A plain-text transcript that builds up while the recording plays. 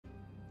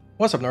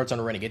What's up, nerds? I'm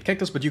Renegade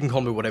Cactus, but you can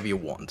call me whatever you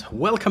want.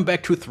 Welcome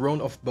back to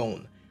Throne of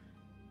Bone.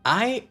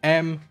 I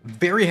am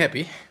very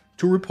happy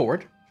to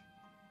report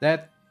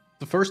that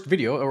the first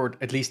video, or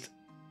at least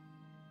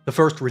the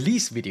first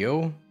release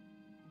video,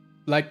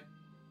 like,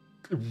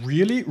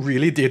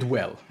 really did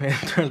well in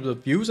terms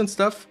of views and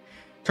stuff,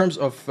 in terms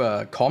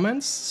of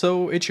comments,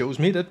 so it shows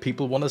me that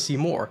people want to see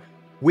more,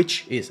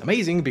 which is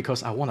amazing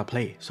because I want to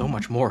play so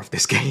much more of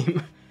this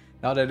game.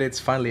 Now that it's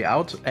finally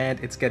out and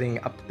it's getting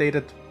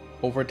updated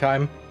over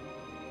time,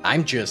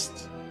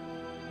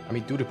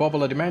 due to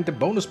popular demand, the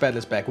bonus battle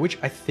is back, which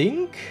I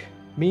think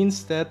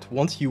means that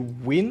once you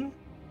win,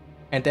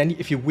 and then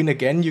if you win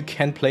again, you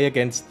can play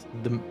against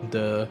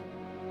the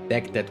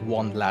deck that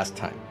won last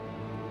time.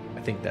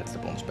 I think that's the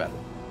bonus battle.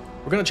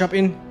 We're gonna jump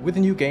in with a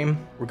new game.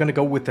 We're gonna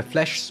go with the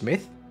Flesh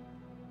Smith.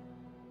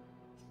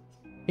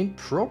 In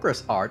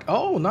progress art.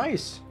 Oh,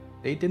 nice.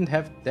 They didn't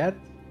have that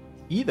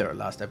either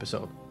last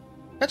episode.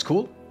 That's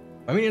cool.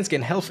 My minions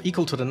gain health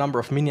equal to the number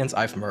of minions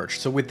I've merged.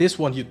 So with this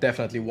one, you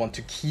definitely want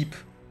to keep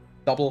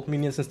double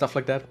minions and stuff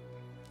like that.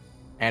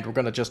 And we're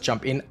gonna just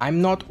jump in.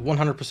 I'm not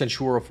 100%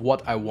 sure of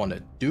what I want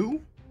to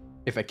do.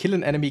 If I kill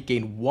an enemy,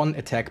 gain 1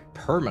 attack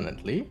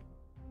permanently.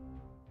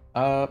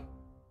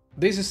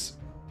 This is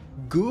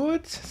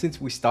good since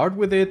we start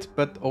with it,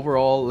 but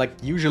overall, like,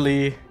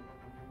 usually,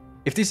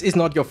 if this is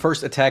not your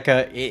first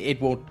attacker,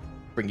 it won't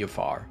bring you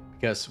far,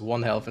 because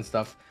 1 health and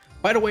stuff.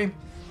 By the way,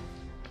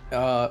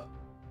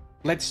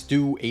 let's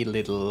do a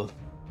little,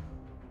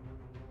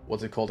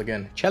 what's it called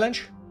again?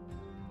 Challenge?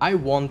 I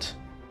want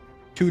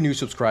 2 new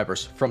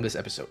subscribers from this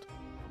episode.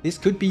 This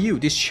could be you.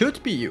 This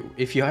should be you.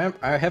 If you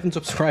haven't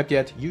subscribed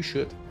yet, you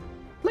should.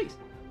 Please.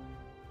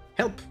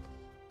 Help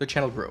the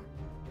channel grow.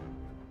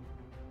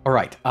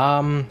 Alright,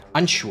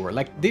 unsure.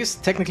 Like, this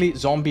technically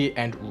zombie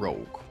and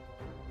rogue.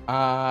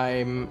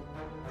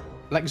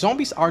 Like,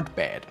 zombies aren't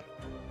bad.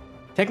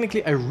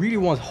 Technically, I really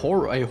want a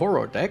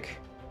horror deck,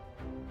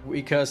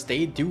 because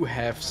they do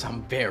have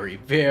some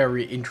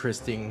very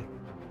interesting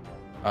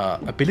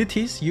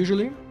abilities,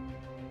 usually.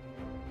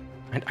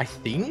 And I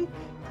think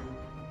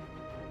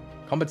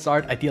combat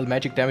start, I deal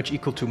magic damage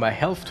equal to my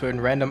health to a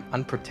random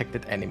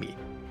unprotected enemy.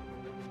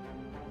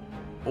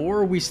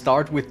 Or we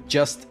start with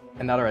just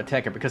another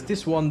attacker, because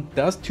this one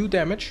does 2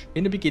 damage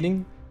in the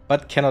beginning,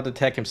 but cannot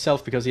attack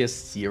himself because he has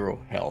 0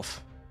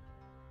 health.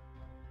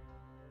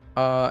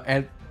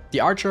 And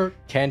the archer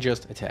can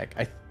just attack.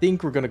 I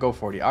think we're gonna go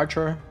for the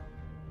archer.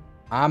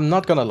 I'm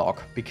not gonna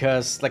lock,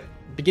 because, like,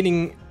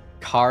 beginning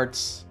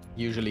cards,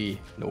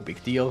 usually no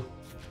big deal.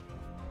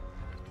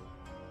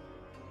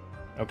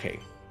 Okay.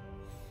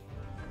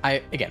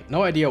 Again,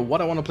 no idea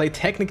what I want to play.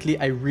 Technically,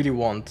 I really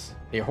want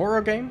a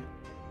horror game.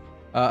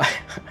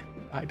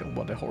 I don't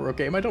want a horror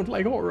game. I don't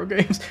like horror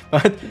games.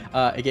 But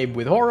a game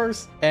with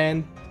horrors.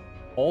 And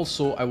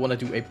also, I want to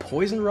do a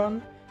poison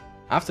run.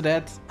 After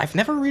that, I've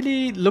never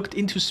really looked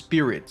into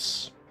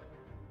spirits.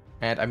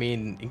 And I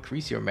mean,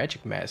 increase your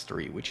magic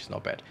mastery, which is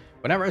not bad.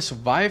 Whenever I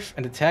survive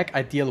an attack,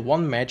 I deal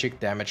 1 magic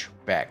damage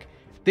back.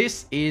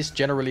 This is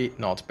generally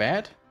not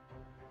bad.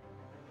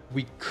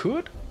 We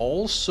could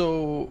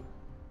also,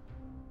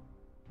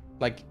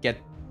 like, get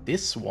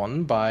this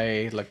one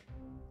by, like,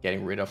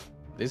 getting rid of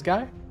this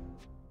guy.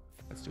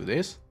 Let's do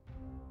this.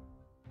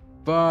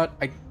 But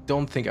I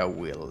don't think I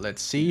will.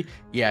 Let's see.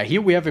 Yeah,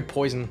 here we have a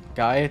poison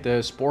guy,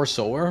 the Spore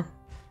Sower.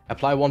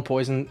 Apply 1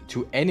 poison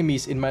to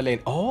enemies in my lane.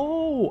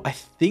 Oh, I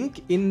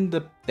think in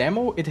the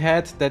demo it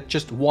had that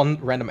just 1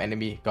 random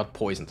enemy got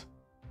poisoned.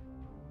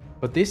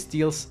 But this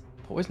deals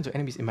poison to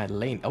enemies in my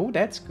lane. Oh,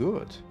 that's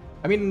good.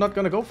 I mean, I'm not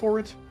gonna go for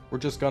it. We're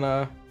just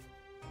gonna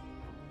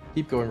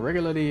keep going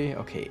regularly.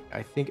 Okay,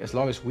 I think as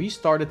long as we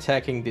start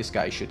attacking, this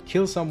guy should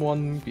kill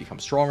someone, become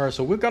stronger.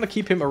 So we're gonna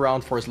keep him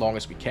around for as long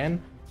as we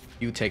can.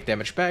 You take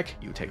damage back,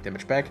 you take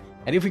damage back.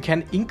 And if we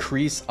can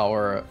increase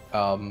our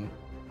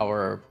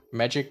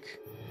magic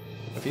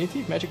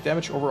affinity, magic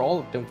damage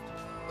overall, don't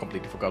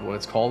completely forgot what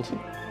it's called,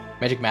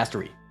 magic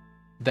mastery,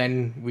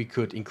 then we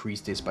could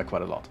increase this by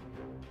quite a lot.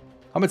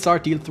 Combat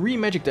start, deal 3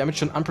 magic damage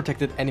to an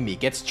unprotected enemy,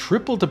 gets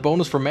triple the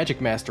bonus for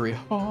magic mastery.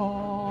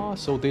 Oh,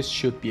 so this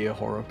should be a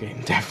horror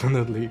game,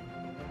 definitely.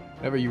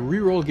 Whenever you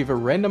reroll, give a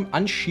random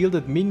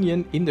unshielded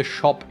minion in the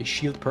shop a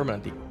shield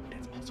permanently. Oh,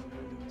 that's also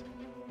really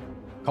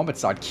good. Combat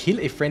start, kill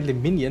a friendly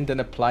minion, then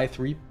apply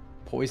 3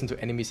 poison to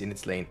enemies in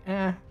its lane.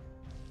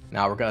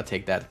 Now we're gonna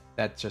take that.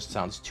 That just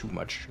sounds too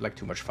much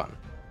fun.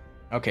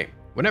 Okay,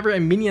 whenever a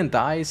minion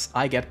dies,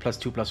 I get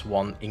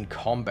 +2/+1 in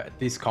combat.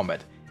 This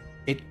combat.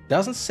 It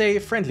doesn't say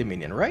friendly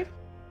minion, right?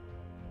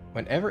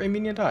 Whenever a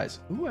minion dies.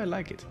 Ooh, I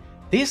like it.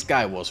 This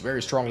guy was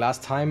very strong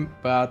last time,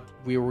 but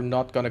we were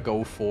not gonna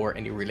go for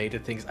any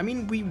related things. I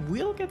mean, we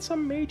will get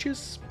some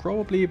mages,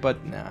 probably,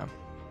 but nah.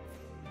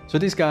 So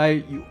this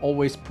guy, you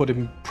always put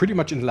him pretty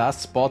much in the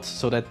last spot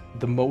so that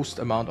the most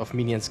amount of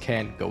minions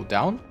can go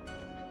down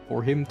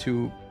for him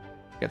to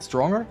get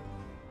stronger.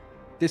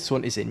 This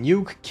one is a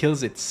nuke,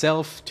 kills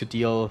itself to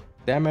deal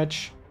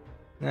damage.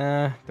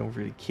 Nah, don't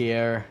really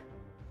care.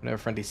 Whenever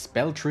friendly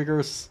spell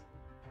triggers,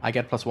 I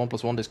get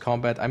 +1/+1 this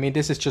combat. I mean,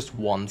 this is just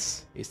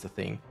once, is the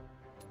thing.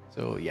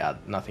 So yeah,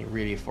 nothing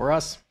really for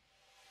us.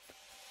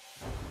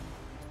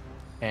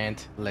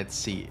 And let's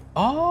see.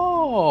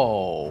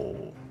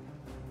 Oh!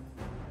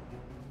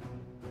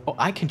 Oh,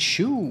 I can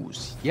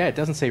choose. Yeah, it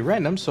doesn't say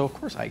random, so of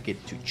course I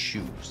get to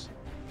choose.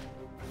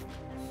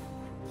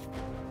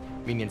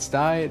 Minions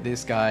die.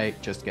 This guy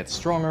just gets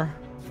stronger.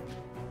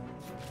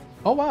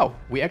 Oh wow,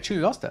 we actually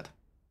lost that.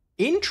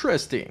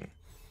 Interesting.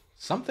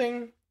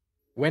 Something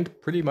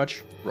went pretty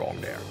much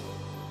wrong there.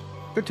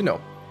 Good to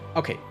know.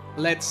 Okay,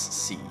 let's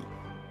see.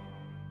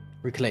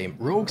 Reclaim.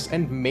 Rogues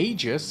and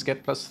mages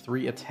get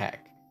 +3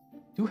 attack.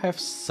 Do have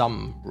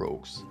some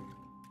rogues.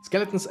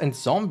 Skeletons and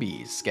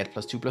zombies get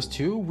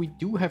 +2/+2. We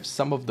do have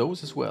some of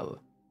those as well.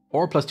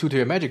 Or +2 to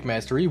your magic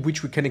mastery,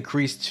 which we can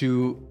increase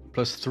to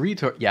 +3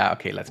 to... Yeah,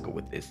 okay, let's go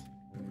with this.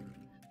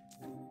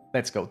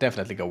 Let's go,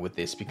 definitely go with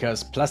this,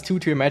 because +2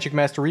 to your magic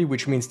mastery,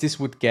 which means this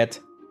would get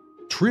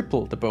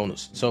triple the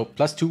bonus. So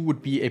 +2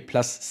 would be a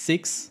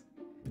 +6,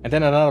 and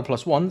then another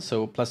 +1,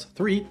 so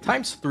 +3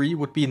 times 3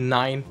 would be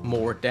 9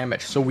 more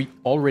damage. So we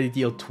already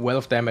deal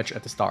 12 damage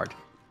at the start.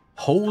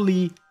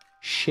 Holy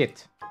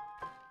shit.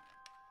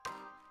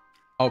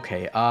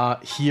 Okay,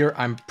 here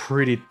I'm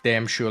pretty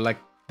damn sure, like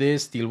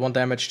this, deal 1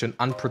 damage to an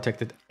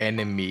unprotected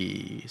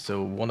enemy.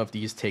 So one of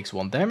these takes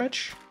 1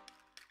 damage.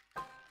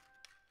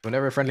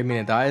 Whenever a friendly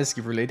minion dies,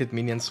 give related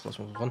minions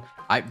 +1/+1.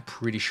 I'm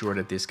pretty sure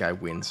that this guy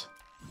wins.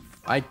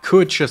 I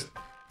could just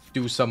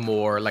do some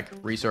more, like,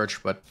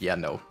 research, but yeah,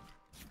 no.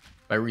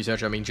 By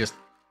research, I mean just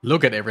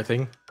look at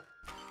everything.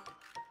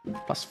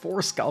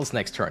 +4 skulls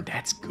next turn,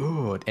 that's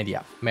good. And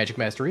yeah, magic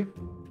mastery.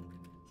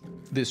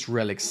 This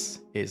relics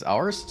is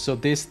ours, so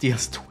this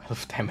deals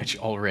 12 damage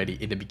already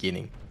in the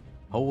beginning.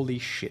 Holy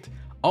shit.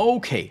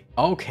 Okay,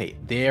 okay,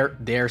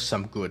 there's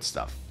some good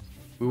stuff.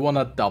 We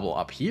wanna double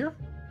up here.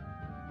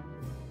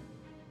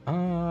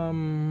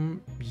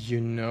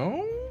 You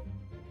know?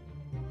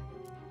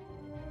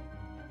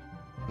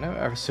 No,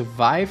 I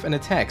survive an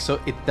attack. So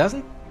it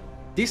doesn't...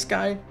 This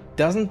guy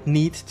doesn't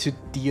need to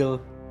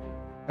deal...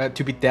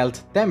 to be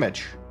dealt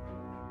damage.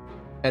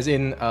 As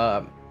in,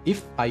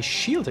 if I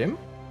shield him...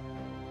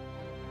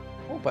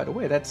 Oh, by the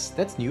way,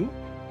 that's new.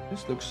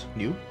 This looks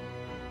new.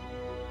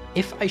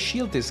 If I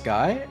shield this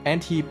guy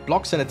and he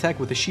blocks an attack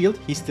with a shield,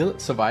 he still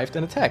survived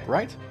an attack,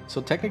 right?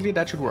 So technically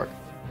that should work.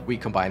 We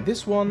combine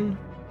this one.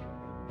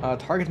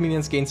 Target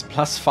minions gains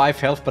 +5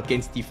 health but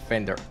gains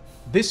defender.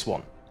 This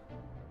one.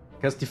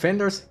 Because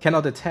defenders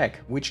cannot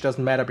attack, which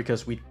doesn't matter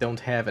because we don't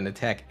have an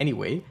attack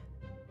anyway.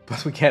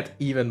 But we get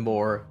even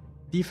more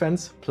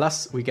defense,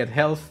 plus we get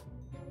health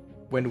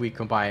when we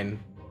combine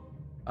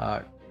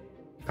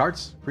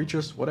cards,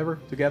 creatures, whatever,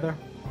 together.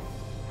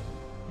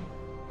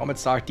 Combat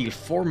Star deal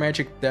 4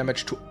 magic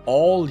damage to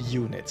all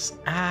units.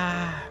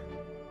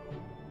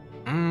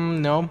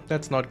 No,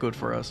 that's not good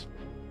for us.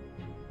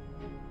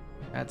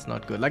 That's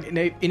not good. Like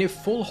in a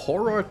full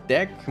horror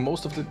deck,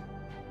 most of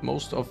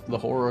the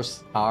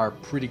horrors are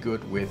pretty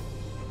good with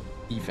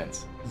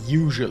defense.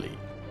 Usually.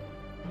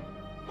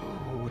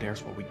 Oh,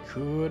 there's what we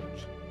could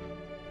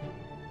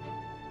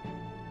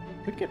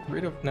get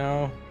rid of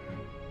now.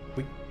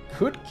 We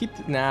could keep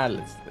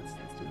let's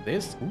do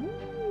this.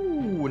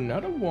 Ooh,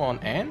 another one.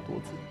 And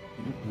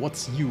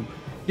what's you?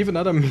 Give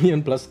another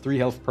minion +3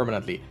 health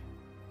permanently.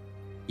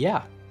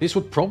 Yeah, this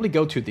would probably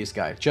go to this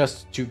guy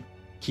just to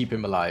keep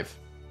him alive.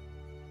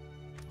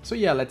 So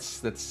yeah,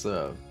 let's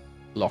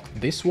lock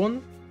this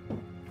one.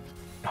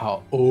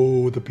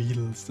 Oh, the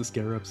beetles, the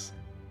scarabs.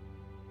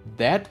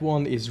 That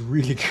one is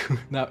really good.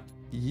 Now,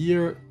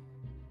 here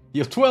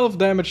you have 12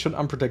 damage to an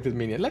unprotected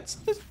minion. Let's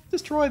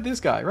destroy this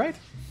guy, right?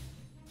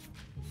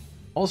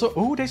 Also,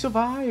 oh, they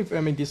survive.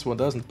 I mean, this one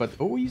doesn't, but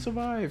oh, he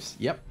survives.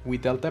 Yep, we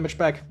dealt damage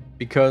back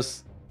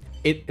because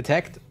it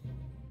attacked.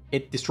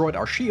 It destroyed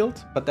our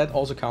shield, but that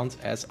also counts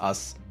as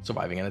us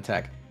surviving an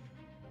attack.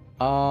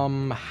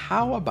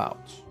 How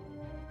about...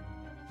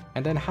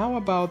 And then how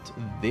about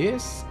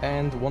this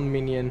and 1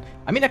 minion?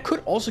 I mean, I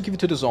could also give it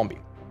to the zombie,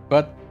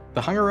 but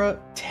the Hungerer,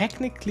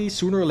 technically,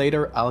 sooner or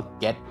later, I'll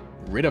get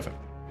rid of him.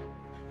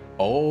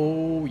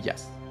 Oh,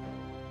 yes.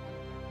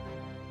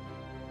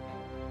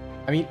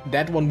 I mean,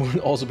 that one would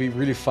also be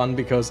really fun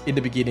because in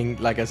the beginning,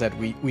 like I said,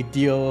 we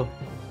deal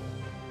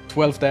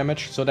 12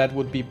 damage, so that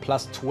would be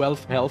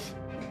 +12 health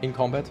in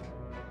combat.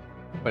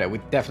 But yeah, we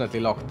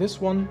definitely lock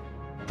this one.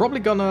 Probably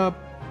gonna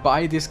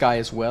buy this guy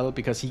as well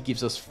because he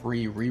gives us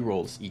free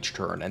rerolls each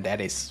turn, and that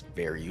is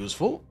very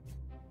useful.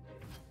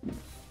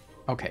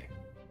 Okay.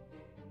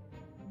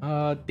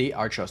 They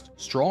are just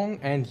strong,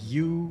 and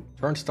you,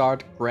 turn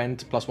start,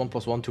 grant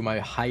 +1/+1 to my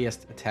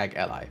highest attack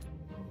ally.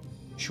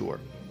 Sure.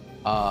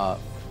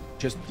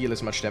 Just deal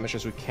as much damage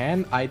as we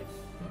can. I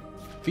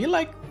feel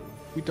like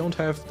we don't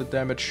have the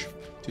damage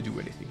to do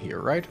anything here,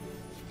 right?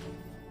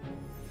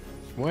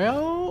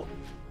 Well,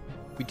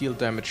 we deal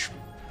damage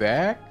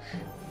back.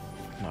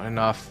 Not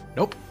enough.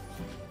 Nope.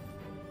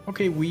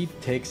 Okay, we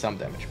take some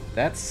damage.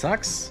 That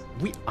sucks.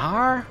 We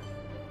are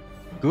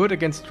good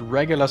against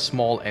regular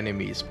small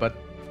enemies, but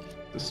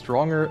the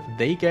stronger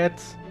they get,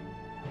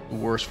 the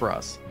worse for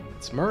us.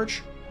 Let's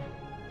merge.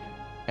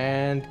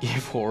 and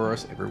give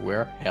horrors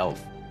everywhere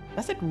health.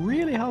 Does it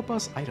really help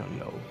us? I don't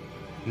know.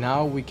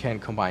 Now we can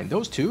combine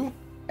those two.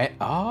 And,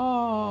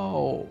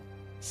 oh,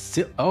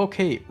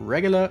 okay,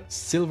 regular,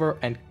 silver,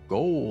 and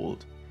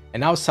gold.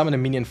 And now summon a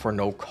minion for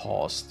no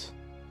cost.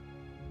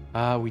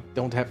 We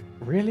don't have,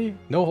 really?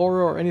 No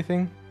horror or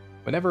anything?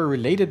 Whenever a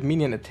related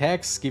minion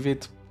attacks, give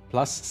it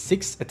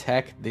 +6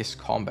 attack this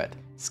combat.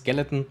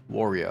 Skeleton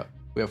warrior.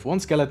 We have one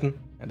skeleton,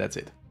 and that's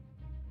it.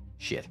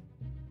 Shit.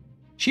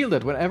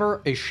 Shielded.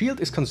 Whenever a shield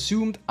is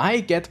consumed,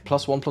 I get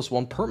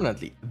 +1/+1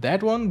 permanently.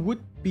 That one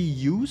would be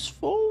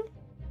useful?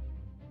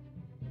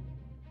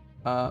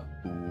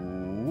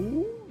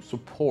 Ooh.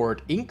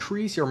 Support.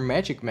 Increase your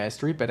magic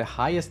mastery by the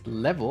highest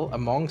level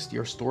amongst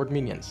your stored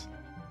minions.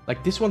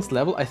 Like this one's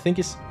level, I think,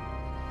 is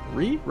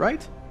 3,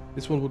 right?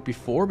 This one would be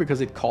 4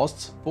 because it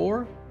costs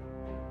 4.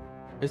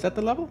 Is that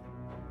the level?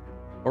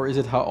 Or is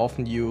it how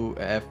often you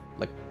have,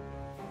 like,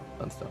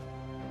 done stuff?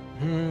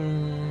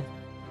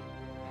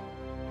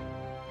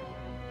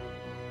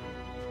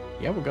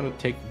 Yeah, we're gonna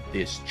take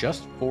this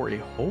just for a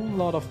whole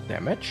lot of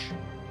damage.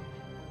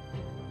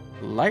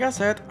 Like I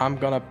said, I'm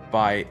gonna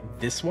buy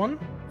this one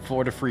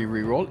for the free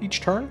reroll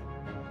each turn.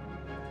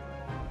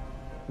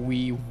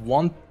 We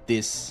want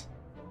this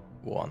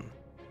one.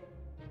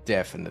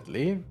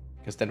 Definitely.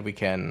 Because then we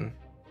can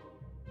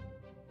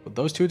put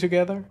those two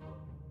together.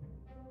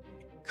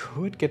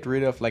 Could get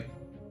rid of, like,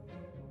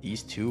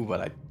 these two,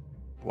 but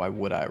why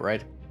would I,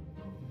 right?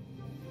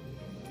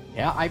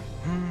 Yeah,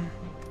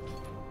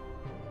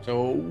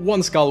 So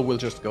one skull will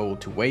just go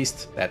to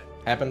waste. That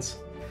happens.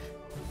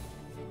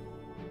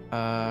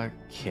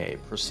 Okay,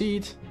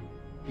 proceed.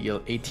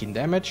 Deal 18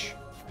 damage.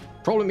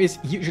 Problem is,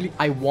 usually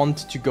I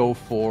want to go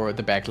for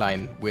the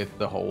backline with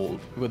a whole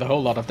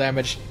lot of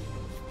damage.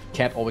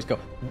 Can't always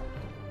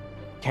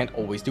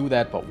do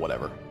that, but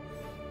whatever.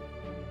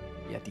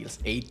 Yeah, deals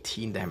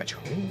 18 damage.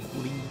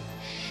 Holy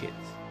shit.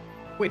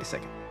 Wait a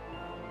second.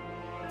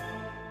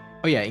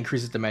 Oh yeah,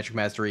 increases the magic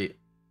mastery.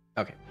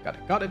 Okay,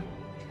 got it.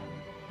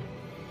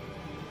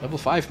 Level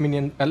 5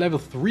 minion, level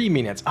 3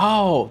 minions.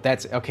 Oh,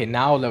 that's okay.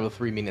 Now level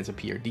 3 minions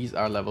appear. These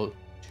are level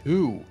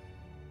 2.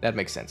 That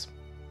makes sense.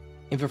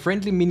 If a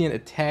friendly minion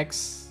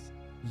attacks,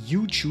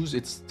 you choose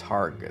its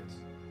target.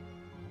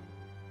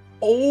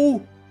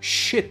 Oh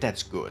shit,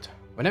 that's good.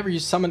 Whenever you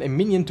summon a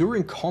minion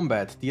during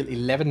combat, deal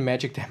 11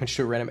 magic damage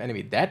to a random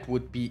enemy. That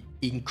would be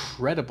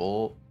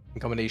incredible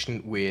in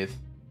combination with,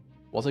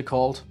 what's it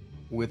called?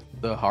 With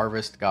the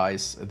harvest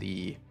guys,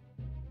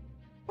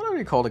 what are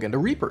they called again? The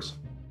Reapers.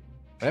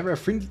 Whenever a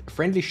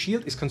friendly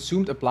shield is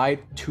consumed, apply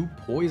 2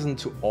 poison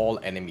to all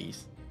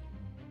enemies.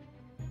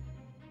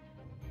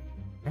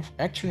 That's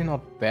actually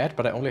not bad,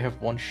 but I only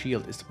have 1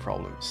 shield is the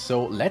problem.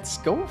 So let's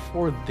go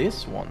for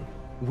this one.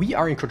 We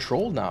are in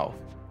control now.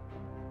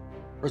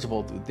 First of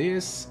all, do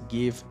this.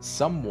 Give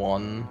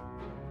someone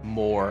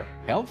more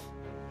health.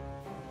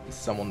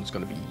 Someone's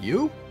gonna be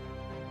you.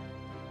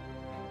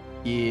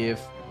 Give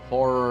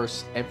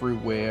horrors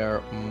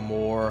everywhere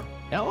more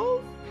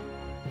health.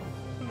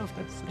 I don't know if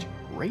that's such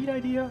a great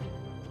idea.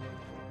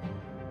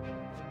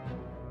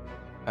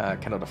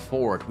 Cannot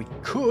afford. We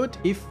could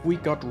if we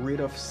got rid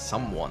of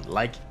someone,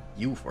 like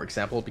you, for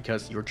example,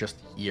 because you're just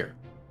here,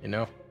 you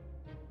know?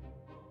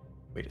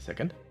 Wait a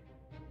second.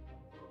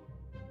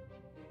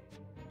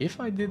 If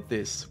I did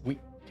this, we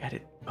get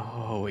it.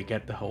 Oh, we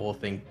get the whole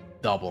thing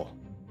double.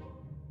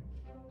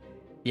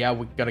 Yeah,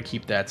 we gotta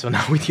keep that. So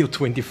now we deal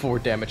 24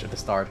 damage at the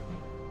start.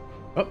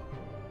 Oh,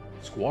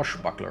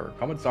 Swashbuckler.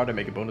 Come and start and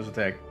make a bonus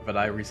attack. But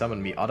I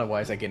resummon me,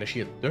 otherwise I gain a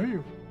shield.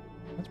 Damn,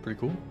 that's pretty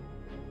cool.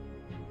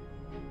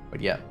 But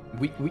yeah,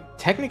 we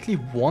technically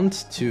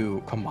want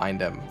to combine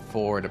them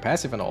for the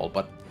passive and all,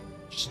 but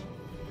just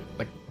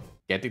like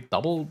getting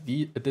double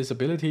this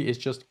ability is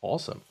just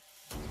awesome.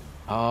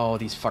 Oh,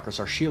 these fuckers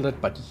are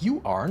shielded, but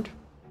you aren't.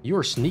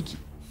 You're sneaky.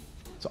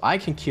 So I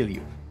can kill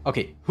you.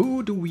 Okay,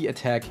 who do we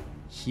attack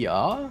here?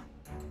 I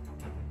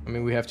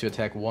mean, we have to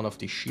attack one of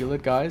the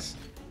shielded guys.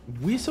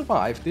 We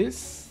survive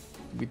this.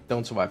 We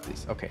don't survive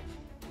this. Okay.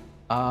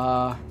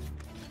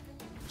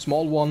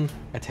 Small one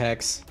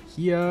attacks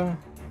here.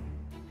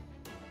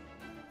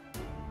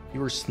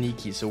 You're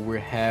sneaky, so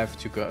we have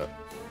to go.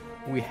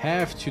 We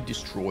have to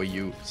destroy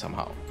you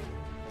somehow.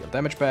 Deal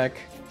damage back.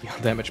 Deal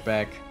damage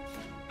back.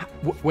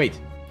 Wait,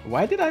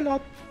 why did I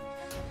not?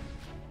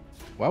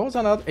 Why was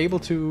I not able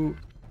to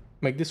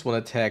make this one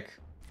attack?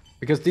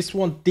 Because this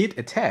one did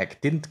attack,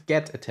 didn't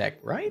get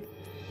attacked, right?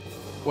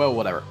 Well,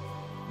 whatever.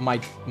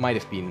 Might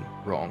have been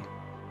wrong.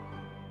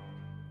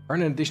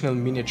 Earn an additional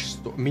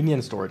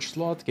minion storage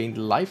slot. Gain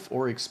life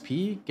or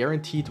XP.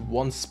 Guaranteed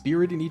 1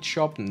 spirit in each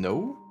shop.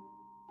 No.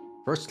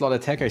 First slot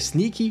attacker is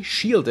sneaky,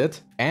 shielded,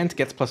 and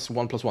gets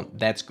 +1/+1.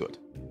 That's good.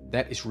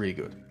 That is really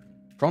good.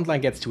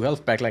 Frontline gets 2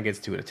 health, backline gets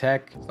 2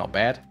 attack. It's not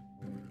bad.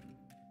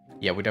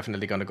 Yeah, we're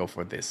definitely gonna go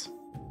for this.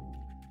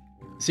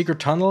 Secret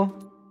Tunnel.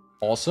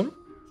 Awesome.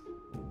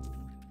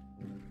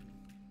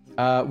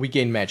 We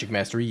gain Magic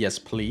Mastery. Yes,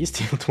 please.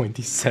 Deal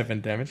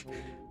 27 damage.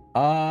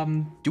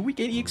 Do we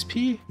gain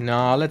EXP?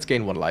 Nah, let's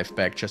gain 1 life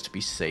back just to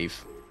be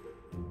safe.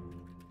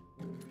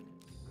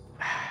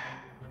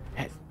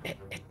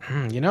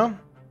 You know,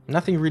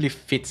 nothing really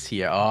fits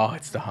here. Oh,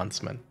 it's the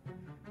Huntsman.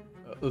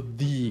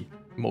 The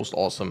most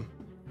awesome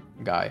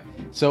guy.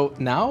 So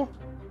now,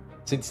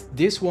 since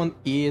this one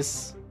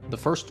is the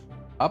first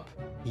up,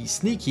 he's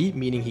sneaky,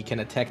 meaning he can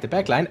attack the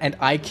backline, and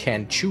I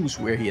can choose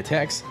where he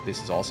attacks.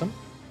 This is awesome.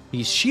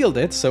 He's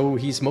shielded, so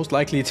he's most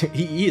likely to...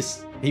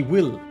 He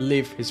will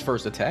live his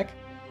first attack.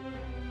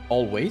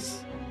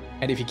 Always.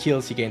 And if he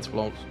kills, he gains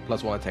 +1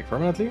 attack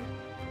permanently.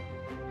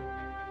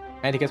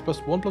 And he gets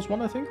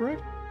 +1/+1, I think, right?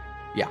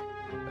 Yeah,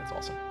 that's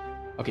awesome.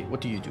 Okay,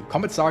 what do you do?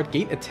 Combat start,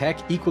 gain attack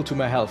equal to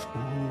my health.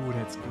 Ooh,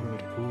 that's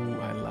good. Ooh,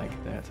 I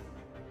like that.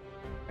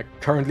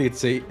 Currently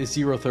it's a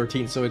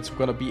 0-13, so it's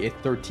gonna be a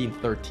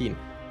 13-13.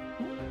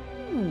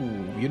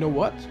 Ooh, you know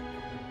what?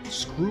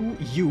 Screw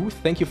you.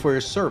 Thank you for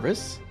your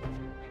service.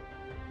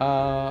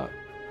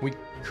 We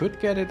could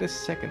get it a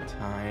second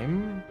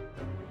time.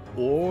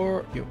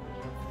 Or...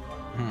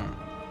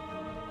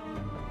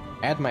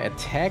 Add my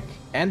attack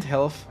and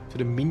health to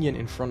the minion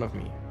in front of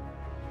me.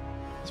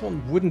 This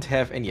one wouldn't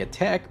have any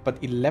attack, but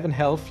 11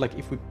 health, like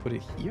if we put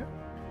it here.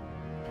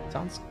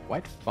 Sounds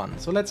quite fun,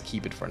 so let's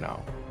keep it for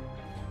now.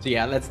 So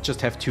yeah, let's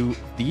just have 2 of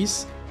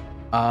these.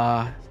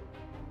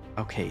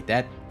 Okay,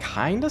 that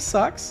kinda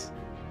sucks.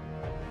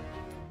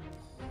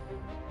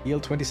 Heal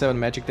 27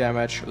 magic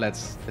damage.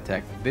 Let's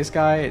attack this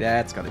guy.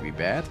 That's gonna be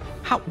bad.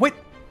 How? Wait,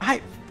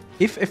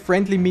 if a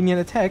friendly minion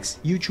attacks,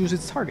 you choose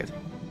its target.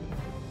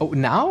 Oh,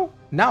 now?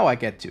 Now I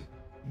get to.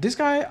 This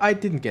guy I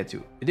didn't get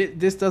to.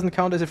 This doesn't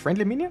count as a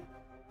friendly minion?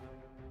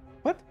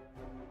 What?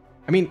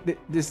 I mean,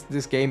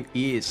 this game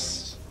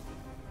is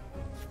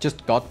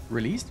just got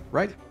released,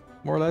 right?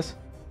 More or less.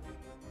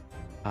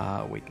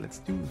 Wait, let's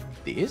do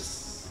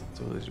this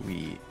so that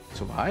we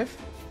survive.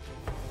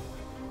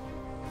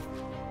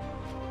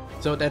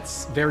 So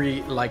that's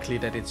very likely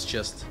that it's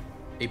just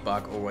a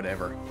bug or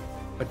whatever.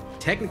 But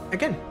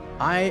again,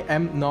 I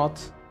am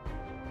not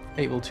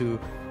able to...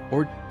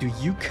 Or do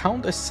you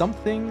count as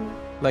something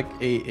like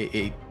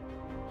a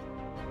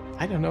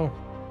I don't know.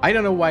 I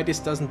don't know why this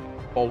doesn't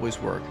always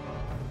work.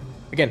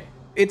 Again,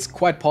 it's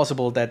quite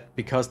possible that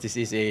because this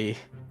is a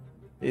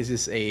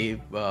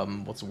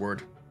what's the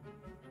word?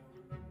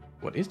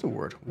 What is the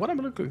word? What am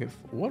I looking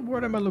for? What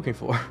word am I looking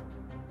for?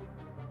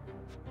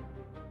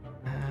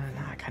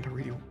 Nah, I kind of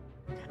really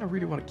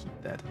want to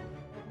keep that.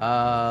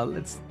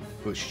 Let's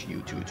push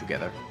you 2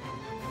 together.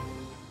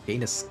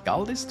 Gain a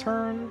skull this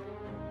turn.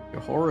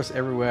 Your horrors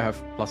everywhere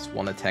have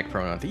 +1 attack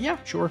permanently. Yeah,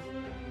 sure.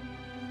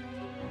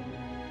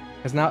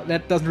 Because now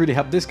that doesn't really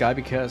help this guy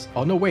because...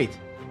 Oh, no, wait.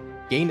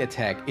 Gain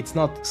attack. It's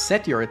not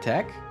set your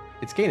attack.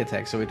 It's gain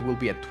attack, so it will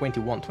be at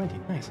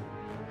 21-20. Nice.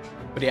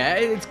 But yeah,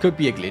 it could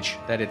be a glitch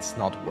that it's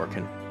not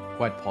working.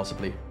 Quite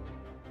possibly.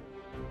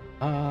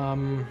 What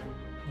do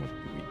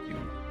we do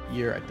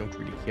here? I don't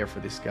really care for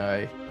this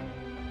guy.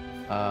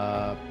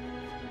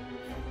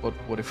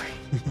 What if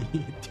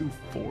we do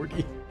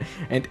 40?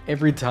 And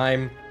every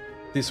time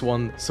this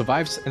one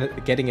survives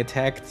getting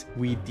attacked,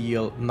 we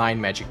deal 9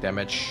 magic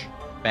damage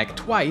back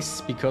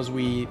twice because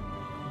we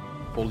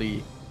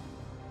fully,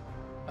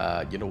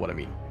 you know what I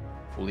mean,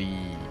 fully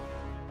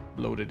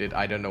loaded it.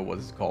 I don't know what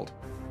it's called.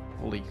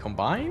 Fully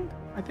combined,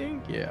 I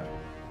think? Yeah.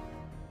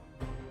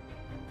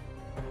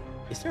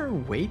 Is there a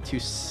way to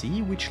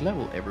see which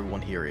level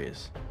everyone here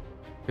is?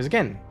 Because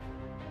again,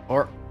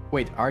 or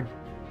wait,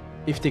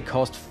 if they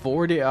cost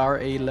 4, they are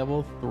a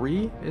level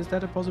 3? Is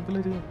that a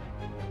possibility?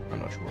 I'm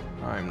not sure.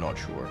 I'm not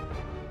sure.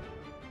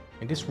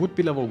 And this would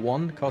be level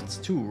 1, costs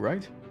 2,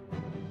 right?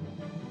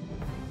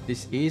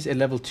 This is a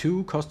level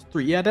 2, costs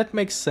 3. Yeah, that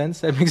makes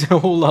sense. That makes a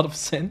whole lot of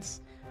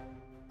sense.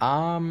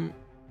 Like,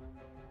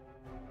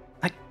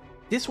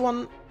 this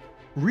one,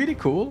 really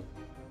cool.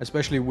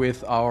 Especially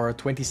with our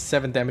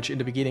 27 damage in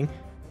the beginning.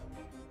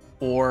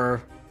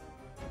 Or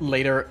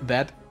later,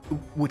 that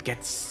would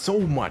get so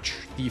much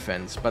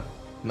defense, but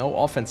no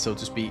offense, so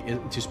to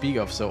speak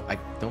of. So I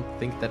don't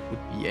think that would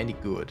be any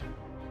good.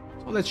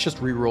 So let's just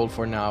reroll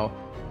for now.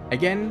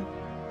 Again,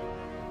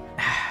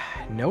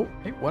 no.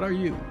 Hey, what are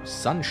you?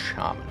 Sun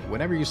Shaman.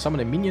 Whenever you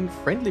summon a minion,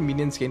 friendly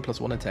minions gain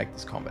 +1 attack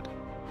this combat.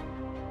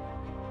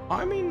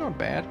 I mean, not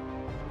bad.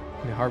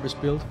 In the harvest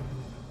build.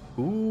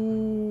 Ooh.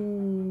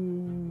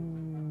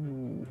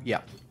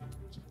 Yeah.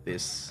 Keep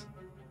this.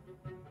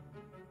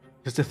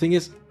 Because the thing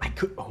is,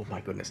 oh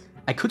my goodness.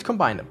 I could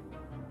combine them.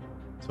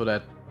 So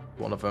that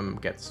one of them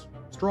gets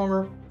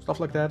stronger, stuff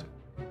like that.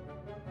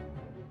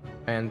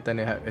 And then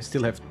I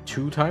still have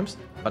 2 times,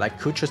 but I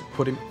could just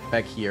put him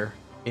back here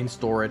in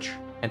storage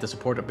and the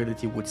support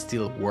ability would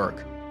still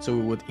work. So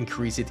we would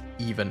increase it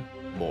even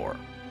more.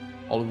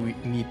 All we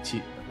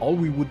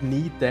would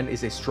need then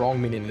is a strong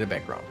minion in the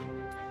background.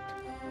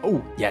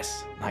 Oh,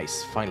 yes,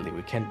 nice. Finally,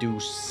 we can do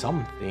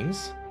some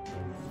things.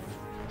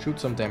 Shoot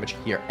some damage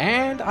here.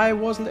 And I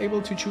wasn't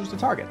able to choose the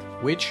target,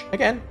 which,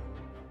 again,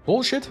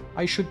 bullshit.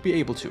 I should be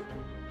able to.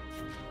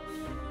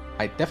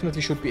 I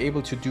definitely should be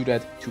able to do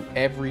that to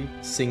every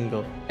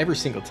single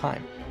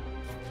time.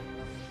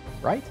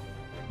 Right?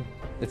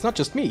 It's not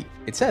just me.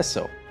 It says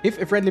so. If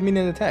a friendly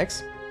minion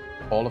attacks,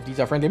 all of these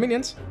are friendly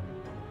minions,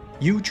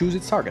 you choose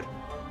its target.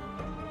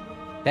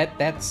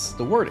 That's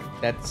the wording.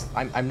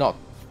 I'm not,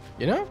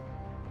 you know?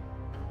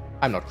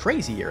 I'm not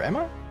crazy here, am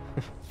I?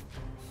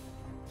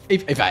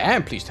 If I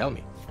am, please tell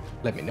me.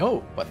 Let me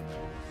know, but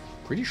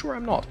pretty sure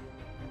I'm not.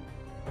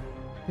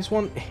 This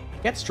one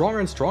gets stronger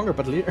and stronger,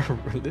 but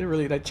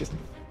literally that's just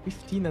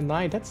 15 and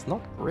 9. That's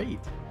not great.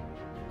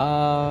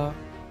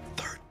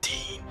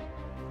 13,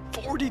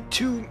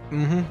 42.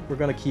 We're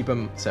gonna keep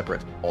them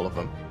separate, all of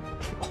them.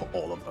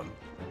 All of them.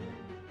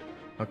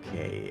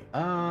 Okay,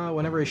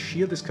 whenever a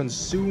shield is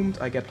consumed,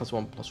 I get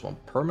 +1/+1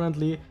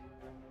 permanently.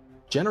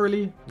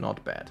 Generally,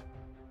 not bad.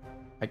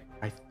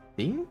 I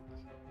think...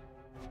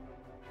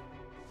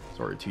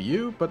 Sorry to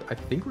you, but I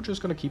think we're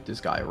just gonna keep this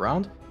guy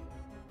around.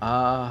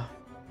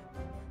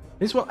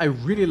 This one I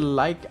really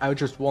like. I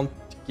just want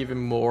to give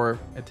him more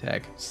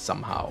attack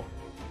somehow.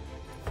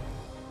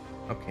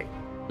 Okay,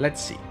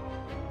 let's see.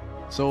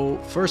 So,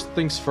 first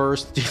things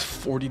first, did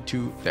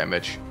 42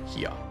 damage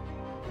here.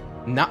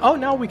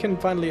 Now we can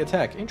finally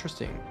attack.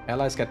 Interesting.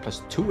 Allies get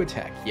 +2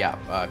 attack. Yeah,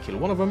 kill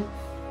one of them.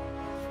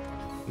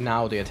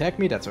 Now they attack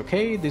me, that's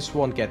okay. This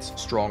one gets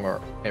stronger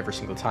every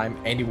single time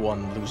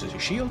anyone loses a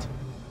shield.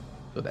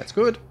 So that's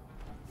good.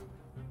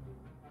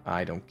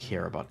 I don't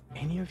care about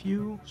any of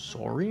you.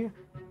 Sorry.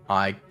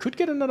 I could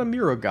get another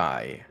mirror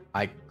guy.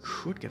 I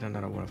could get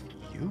another one of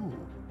you.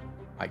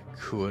 I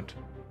could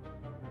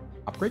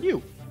upgrade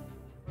you.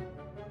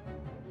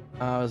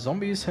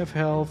 Zombies have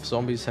health.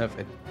 Zombies have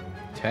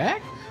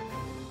attack.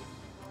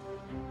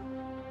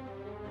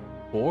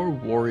 Or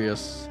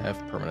warriors have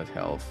permanent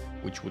health,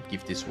 which would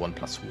give this one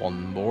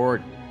 +1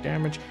 more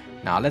damage.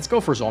 Now let's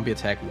go for zombie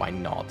attack. Why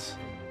not?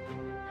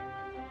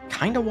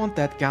 Kinda want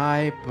that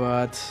guy,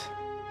 but...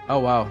 Oh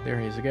wow, there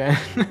he is again.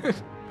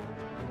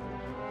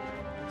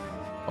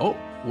 Oh,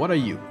 what are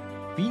you?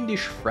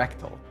 Fiendish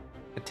Fractal.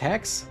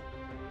 Attacks.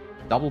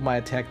 Double my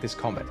attack this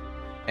combat.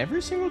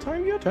 Every single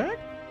time you attack?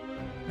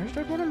 Is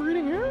that what I'm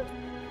reading here?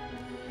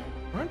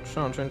 That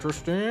sounds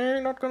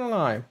interesting, not gonna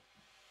lie.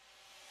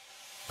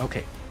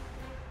 Okay.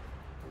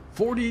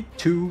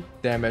 42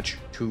 damage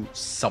to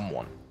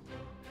someone.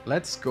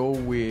 Let's go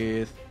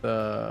with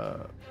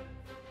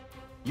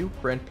you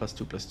grant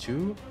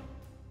 +2/+2.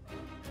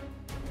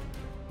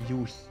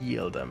 You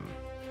heal them.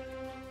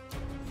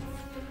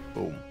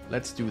 Boom.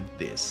 Let's do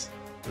this.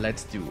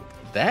 Let's do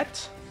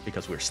that.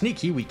 Because we're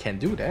sneaky, we can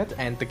do that.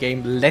 And the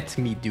game let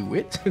me do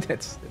it.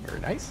 That's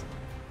very nice.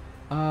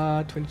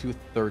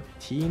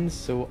 22-13.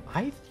 So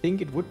I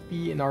think it would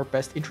be in our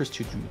best interest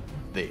to do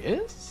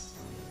this.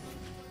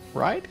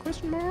 Right?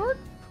 Question mark?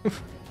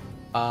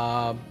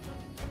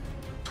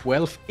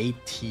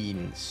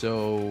 12-18.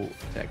 So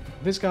attack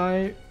this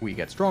guy. We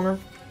get stronger.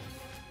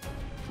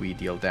 We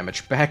deal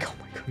damage back. Oh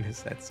my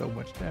goodness, that's so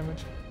much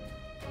damage.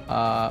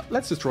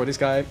 Let's destroy this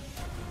guy.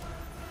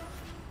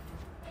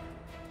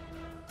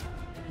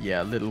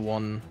 Yeah, little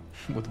one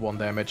with 1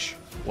 damage.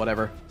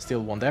 Whatever.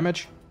 Still 1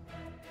 damage.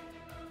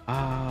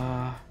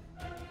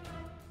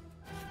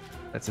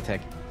 Let's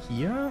attack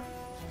here.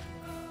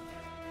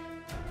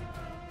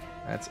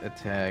 Let's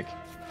attack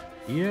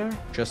here,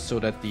 just so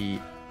that the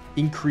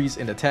increase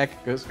in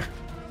attack goes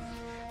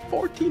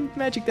 14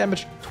 magic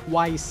damage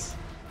twice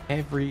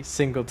every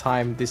single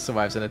time this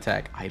survives an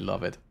attack. I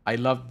love it. I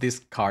love this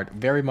card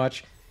very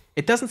much.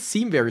 It doesn't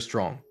seem very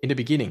strong in the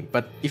beginning,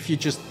 but if you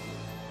just...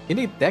 In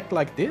a deck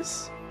like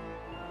this,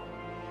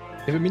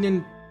 if a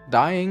minion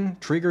dying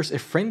triggers a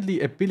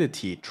friendly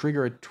ability,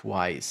 trigger it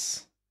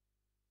twice.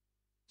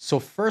 So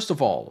first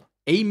of all,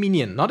 a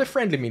minion, not a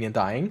friendly minion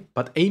dying,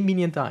 but a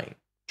minion dying,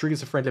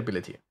 triggers a friendly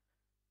ability.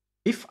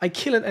 If I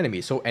kill an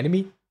enemy, so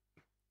enemy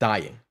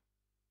dying,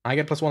 I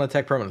get +1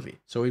 attack permanently,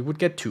 so it would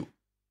get 2.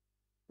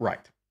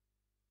 Right.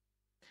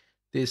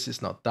 This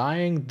is not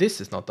dying, this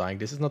is not dying,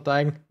 this is not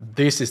dying,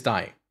 this is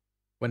dying.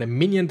 When a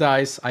minion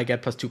dies, I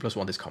get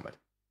 +2/+1 this combat.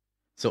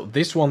 So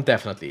this one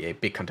definitely a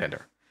big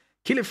contender.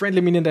 Kill a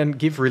friendly minion, then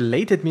give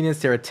related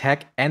minions their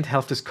attack and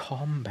health this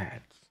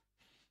combat.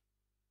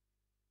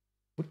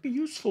 Would be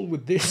useful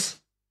with this.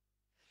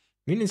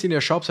 Minions in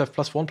your shops have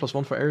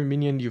 +1/+1 for every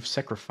minion you've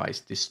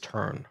sacrificed this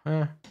turn.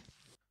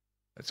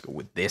 Let's go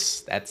with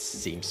this. That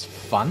seems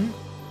fun.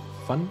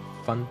 Fun,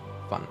 fun,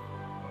 fun.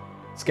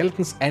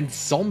 Skeletons and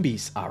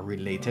zombies are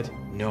related.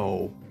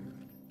 No.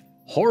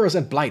 Horrors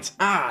and blights.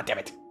 Ah, damn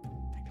it. I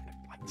don't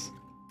have blights.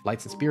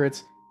 Blights and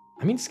spirits.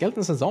 I mean,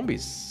 skeletons and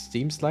zombies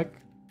seems like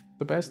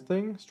the best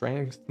thing.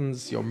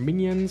 Strengthens your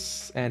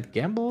minions and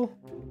gamble.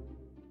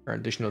 An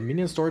additional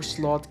minion storage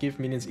slot. Give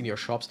minions in your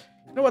shops.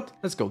 You know what?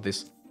 Let's go with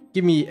this.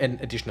 Give me an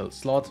additional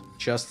slot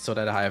just so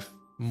that I have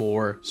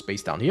more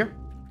space down here.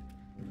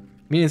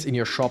 Minions in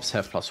your shops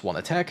have +1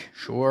 attack.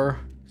 Sure.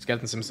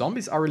 Skeletons and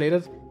zombies are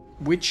related,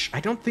 which I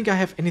don't think I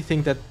have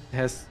anything that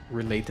has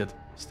related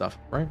stuff,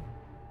 right?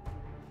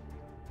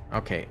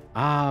 Okay.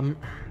 Damn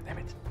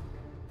it.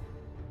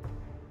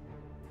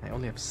 I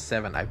only have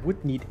 7. I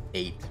would need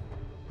 8.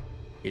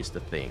 Here's the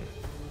thing.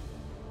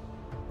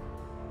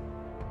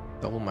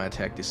 Double my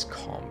attack this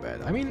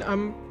combat. I mean,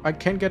 I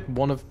can get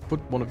put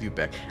one of you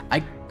back. I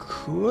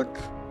could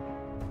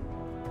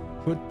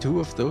put 2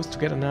 of those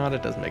together. No,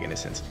 that doesn't make any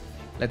sense.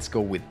 Let's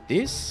go with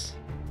this.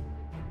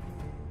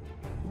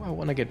 Do I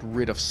want to get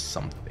rid of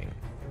something?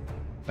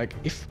 Like,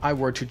 if I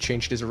were to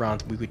change this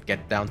around, we would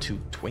get down to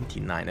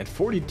 29. And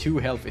 42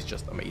 health is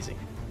just amazing.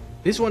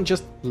 This one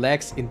just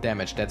lags in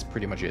damage. That's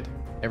pretty much it.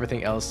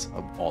 Everything else,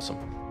 awesome.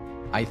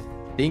 I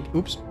think...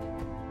 Oops.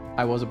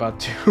 I was about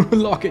to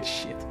lock it.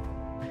 Shit.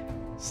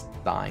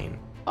 Stein.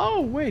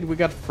 Oh, wait. We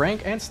got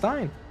Frank and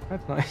Stein.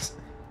 That's nice.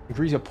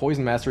 Increase your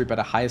poison mastery by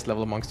the highest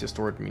level amongst your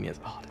stored minions.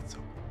 Oh, that's so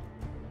cool.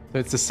 So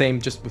it's the same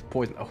just with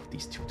poison. Oh,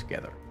 these two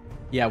together.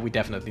 Yeah, we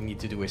definitely need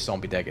to do a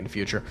zombie deck in the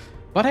future.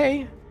 But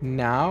hey,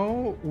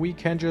 now we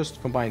can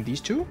just combine these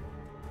two.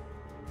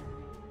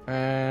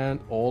 And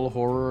all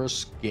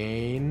horrors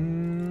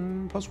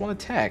gain +1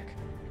 attack.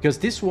 Because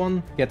this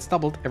one gets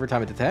doubled every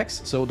time it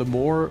attacks. So the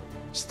more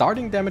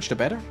starting damage, the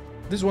better.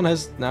 This one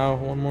has now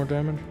 1 more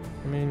damage.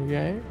 I mean,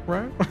 yay,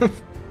 right?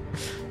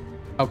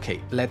 Okay,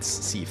 let's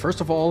see.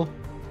 First of all,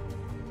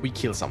 we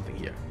kill something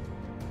here.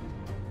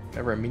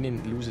 Whenever a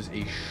minion loses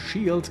a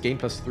shield, gain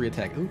 +3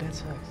 attack. Ooh, that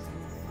sucks.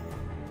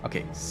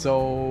 Okay,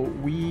 so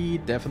we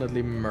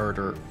definitely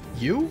murder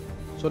you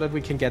so that we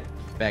can get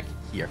back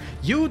here.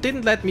 You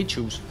didn't let me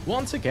choose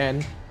once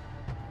again.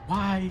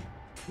 Why?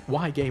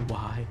 Why, game?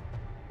 Why?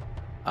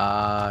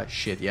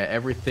 Shit. Yeah,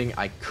 everything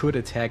I could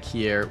attack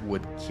here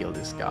would kill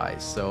this guy.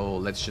 So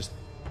let's just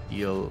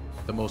deal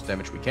the most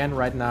damage we can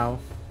right now.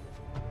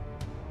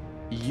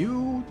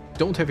 You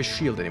don't have a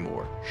shield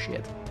anymore.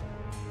 Shit.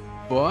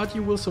 But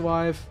you will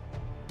survive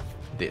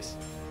this.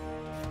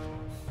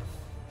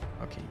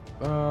 Okay.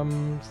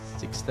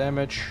 6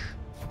 damage.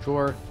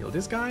 Sure. Kill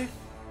this guy.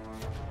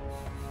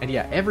 And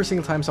yeah, every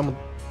single time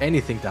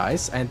anything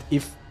dies, and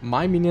if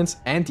my minions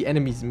and the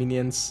enemy's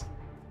minions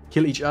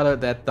kill each other,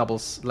 that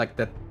doubles, like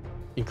that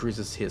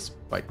increases his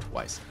by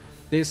twice.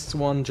 This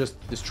one just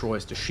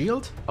destroys the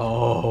shield.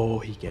 Oh,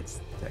 he gets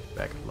attacked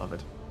back. Love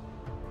it.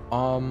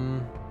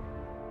 I'm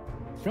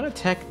gonna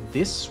attack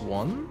this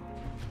one.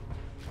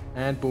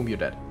 And boom, you're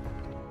dead.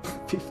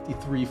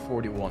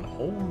 53-41.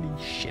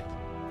 Holy shit.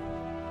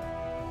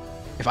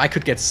 If I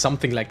could get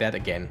something like that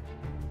again,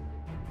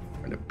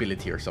 an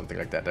ability or something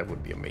like that, that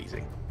would be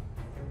amazing.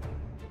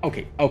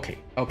 Okay,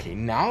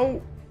 now...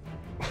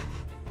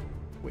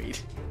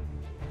 Wait.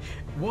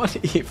 What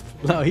if...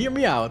 Now, hear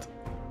me out.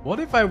 What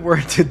if I were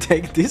to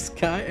take this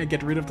guy and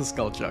get rid of the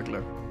Skull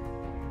Juggler?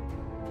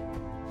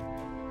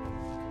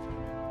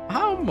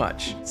 How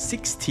much?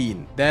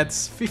 16.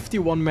 That's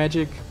 51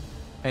 magic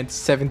and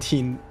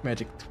 17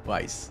 magic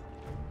twice.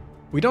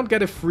 We don't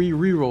get a free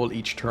reroll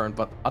each turn,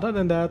 but other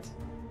than that...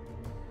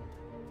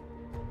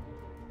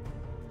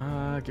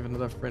 give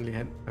another friendly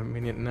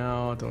minion.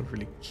 No, don't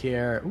really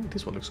care. Ooh,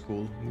 this one looks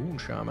cool. Moon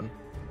Shaman.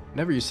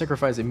 Whenever you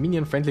sacrifice a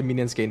minion, friendly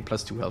minions gain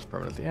 +2 health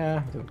permanently.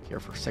 Yeah, I don't care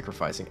for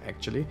sacrificing,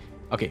 actually.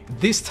 Okay,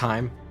 this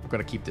time, we're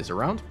gonna keep this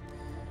around.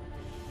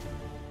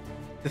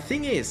 The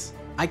thing is,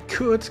 I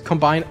could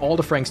combine all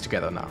the Franks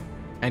together now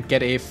and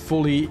get a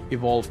fully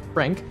evolved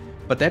Frank,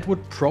 but that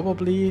would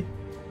probably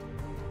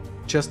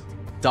just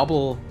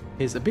double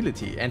his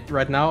ability. And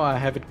right now, I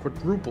have it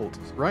quadrupled,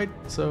 right?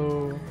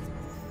 So...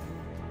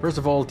 First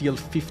of all, deal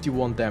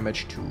 51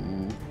 damage to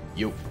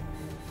you.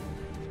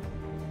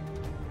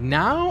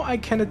 Now I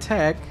can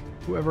attack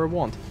whoever I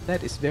want.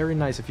 That is very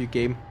nice of you,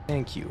 game.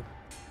 Thank you.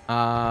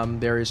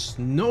 There is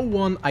no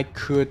one I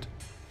could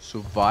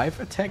survive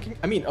attacking.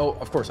 I mean, oh,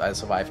 of course, I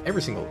survive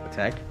every single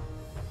attack.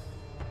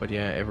 But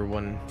yeah,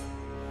 everyone...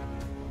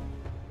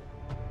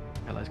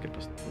 Allies get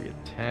 +3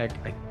 attack.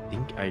 I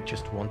think I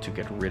just want to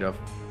get rid of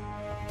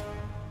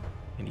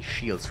any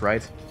shields,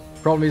 right?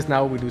 Problem is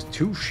now we lose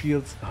 2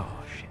 shields. Oh,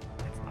 shit.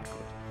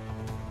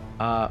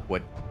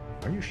 What?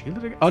 Are you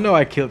shielded again? Oh no,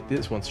 I killed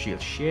this one's shield.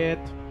 Shit.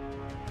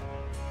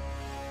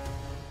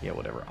 Yeah,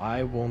 whatever.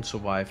 I won't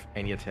survive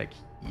any attack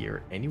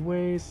here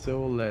anyway,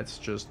 so let's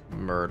just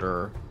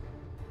murder.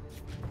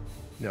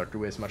 Not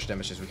do as much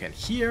damage as we can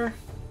here.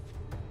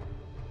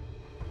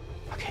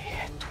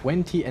 Okay,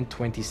 20 and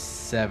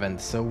 27.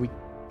 So we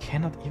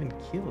cannot even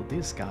kill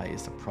this guy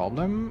is the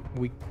problem.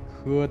 We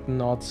could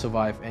not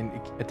survive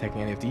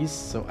attacking any of these,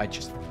 so I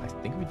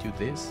think we do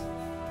this.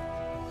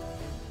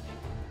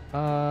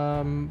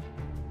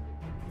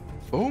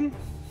 Boom.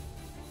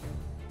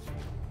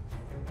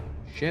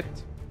 Shit.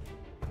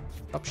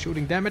 Stop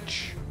shooting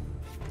damage.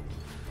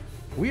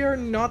 We are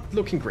not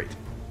looking great.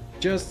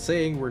 Just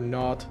saying we're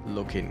not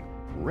looking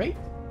great.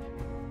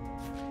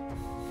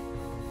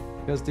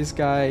 Because this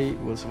guy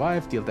will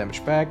survive, deal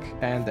damage back,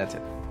 and that's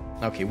it.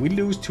 Okay, we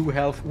lose 2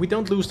 health. We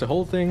don't lose the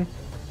whole thing,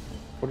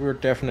 but we're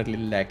definitely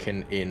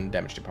lacking in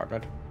damage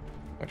department,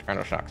 which kind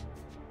of sucks.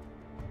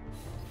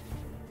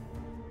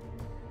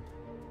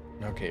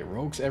 Okay,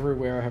 rogues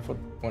everywhere have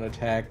 1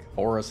 attack.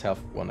 Horrors have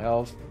 1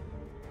 health.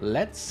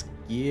 Let's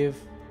give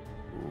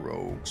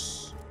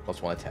rogues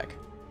 +1 attack.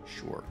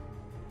 Sure.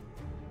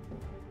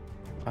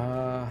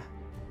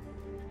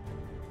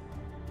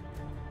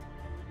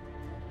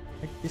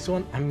 Like this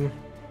one,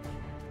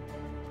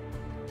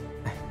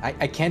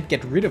 I can't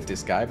get rid of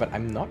this guy, but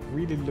I'm not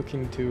really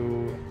looking to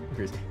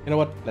increase. You know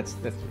what? Let's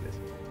do this.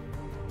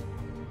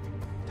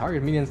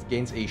 Target minions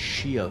gains a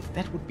shield.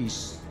 That would be...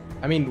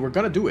 I mean, we're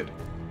gonna do it,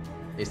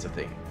 is the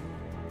thing.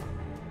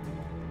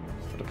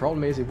 But the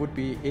problem is, it would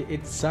be...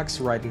 It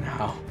sucks right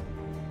now.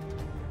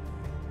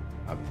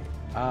 Okay.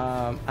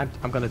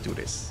 I'm gonna do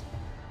this.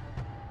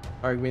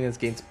 Target minions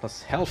gains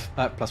plus health,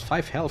 plus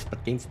 5 health,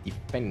 but gains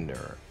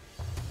defender.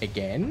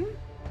 Again?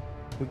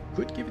 We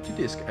could give it to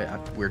this guy.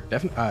 We're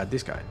definitely...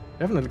 this guy.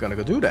 Definitely gonna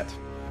go do that.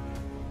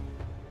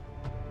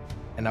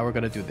 And now we're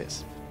gonna do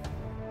this.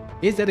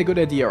 Is that a good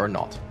idea or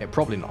not?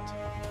 Probably not.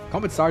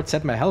 Combat start,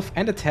 set my health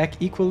and attack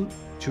equal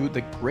to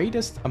the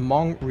greatest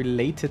among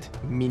related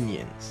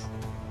minions.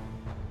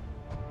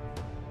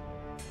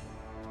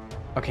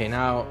 Okay,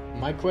 now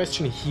my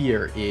question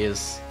here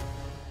is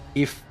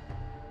if...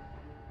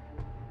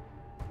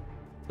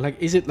 Like,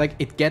 is it like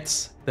it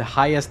gets the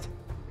highest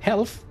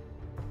health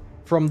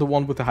from the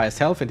one with the highest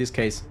health, in this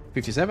case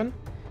 57,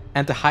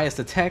 and the highest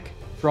attack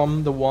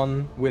from the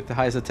one with the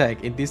highest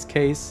attack. In this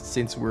case,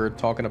 since we're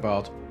talking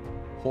about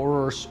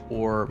horrors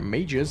or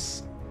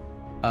mages,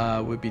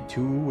 would it be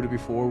 2, would it be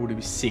 4, would it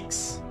be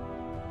 6?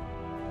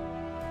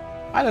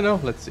 I don't know,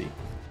 let's see.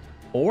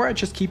 Or I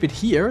just keep it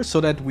here so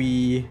that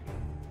we,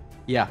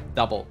 yeah,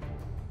 double.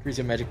 Increase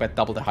your magic by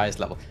double the highest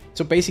level.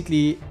 So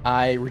basically,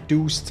 I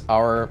reduced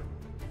our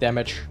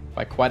damage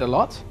by quite a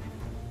lot.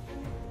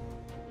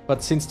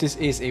 But since this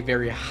is a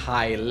very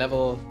high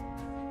level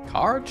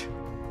card,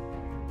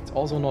 it's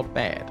also not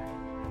bad.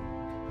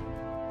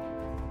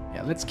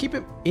 Yeah, let's keep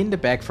it in the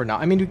bag for now.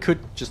 I mean, we could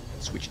just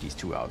switch these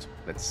two out.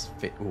 Let's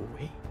fit... Oh,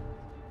 wait.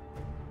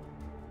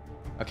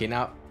 Okay,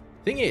 now,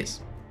 thing is...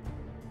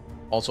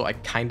 Also, I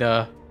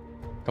kinda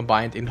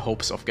combined in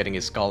hopes of getting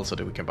a skull so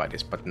that we can buy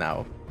this. But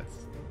now,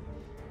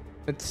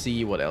 let's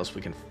see what else we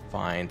can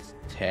find.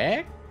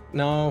 Tech?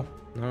 No,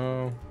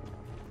 no.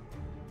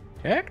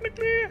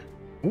 Technically?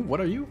 Ooh, what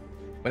are you?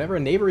 Whenever a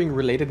neighboring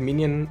related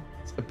minion's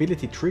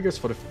ability triggers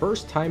for the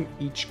first time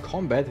each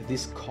combat,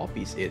 this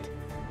copies it.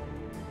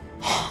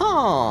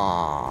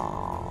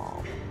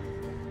 Huh.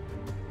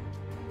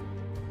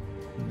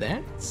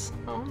 That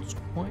sounds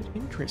quite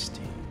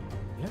interesting.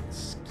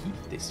 Let's keep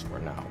this for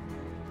now.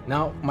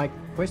 Now, my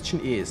question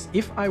is,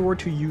 if I were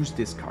to use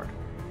this card,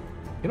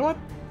 you know what?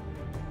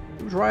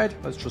 Should we try it?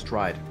 Let's just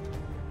try it.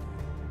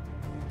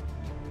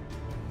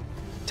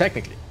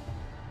 Technically,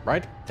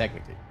 right?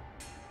 Technically.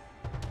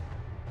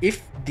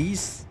 If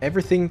these,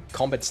 everything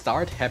combat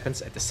start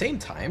happens at the same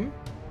time,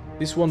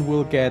 this one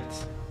will get,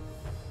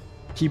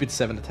 keep it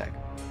 7 attack.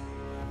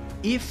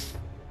 If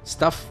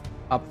stuff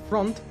up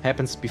front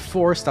happens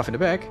before stuff in the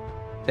back,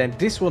 then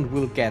this one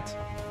will get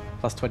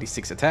plus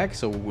 26 attack,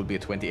 so it will be a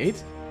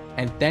 28.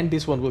 And then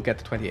this one will get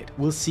 28.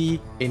 We'll see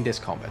in this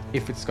combat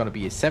if it's gonna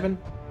be a 7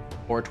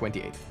 or a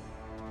 28.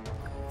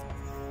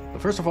 So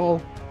first of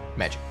all,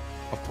 magic,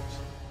 of course.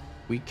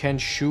 We can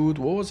shoot,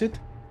 what was it?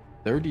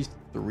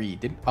 33.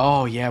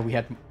 Oh yeah, we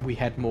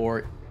had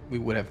more. We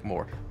would have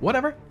more.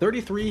 Whatever.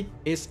 33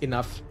 is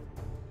enough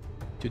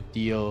to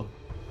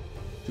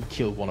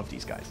kill one of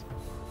these guys.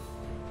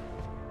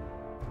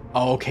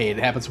 Okay, it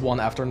happens one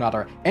after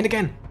another. And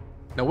again.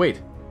 No,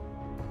 wait.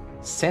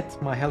 Set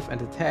my health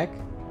and attack.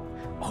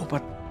 Oh,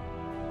 but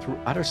through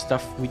other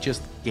stuff, we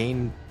just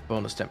gain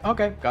bonus damage.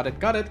 Okay, got it.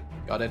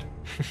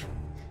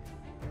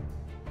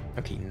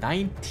 Okay,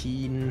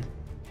 19,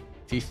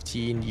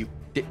 15.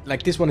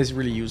 Like, this one is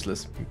really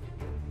useless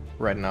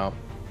right now.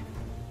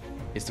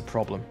 Is the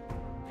problem.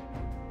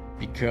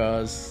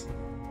 Because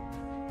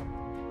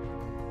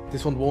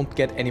this one won't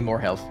get any more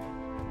health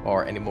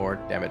or any more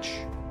damage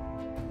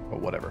or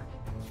whatever.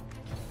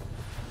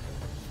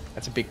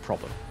 That's a big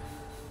problem.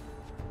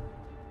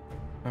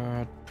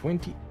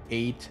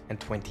 28 and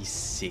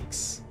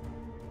 26.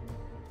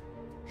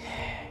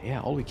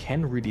 Yeah, all we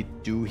can really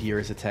do here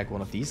is attack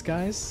one of these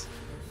guys.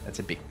 That's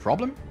a big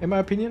problem, in my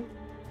opinion.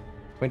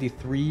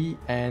 23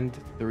 and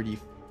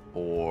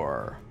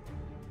 34.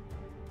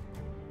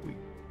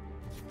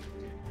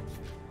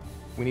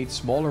 We need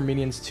smaller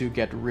minions to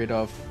get rid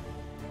of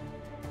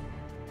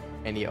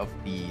any of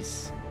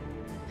these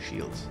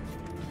shields.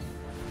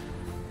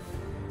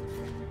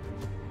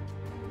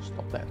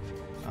 Stop that.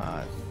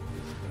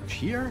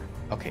 Here?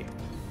 Okay.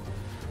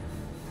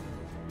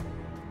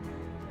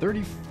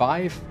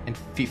 35 and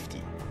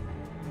 50.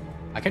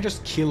 I can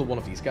just kill one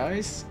of these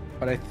guys,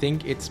 but I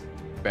think it's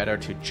better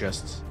to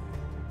just...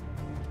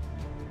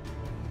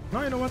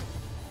 No, you know what?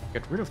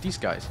 Get rid of these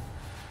guys.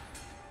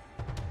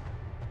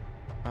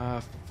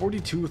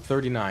 42,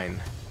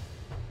 39.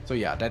 So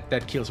yeah,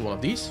 that kills one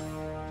of these.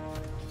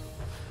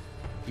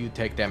 You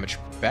take damage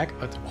back.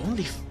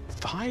 Only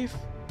 5?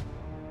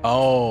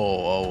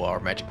 Oh, our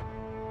magic.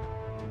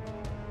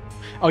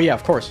 Oh yeah,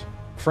 of course.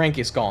 Frank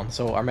is gone,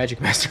 so our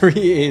magic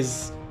mastery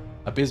is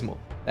abysmal.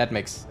 That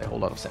makes a whole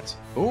lot of sense.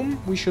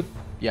 Boom, we should...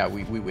 Yeah,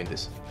 we win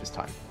this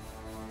time.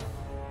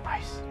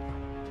 Nice.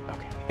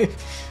 Okay.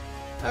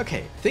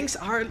 Okay, things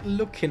are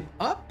looking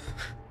up.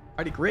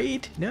 Are they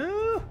great?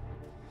 No?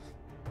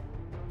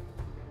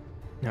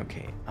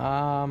 Okay,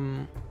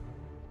 now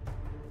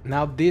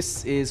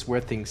this is where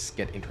things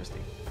get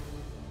interesting.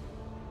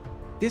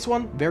 This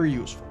one, very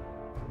useful.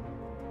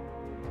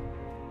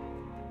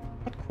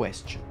 What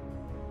question?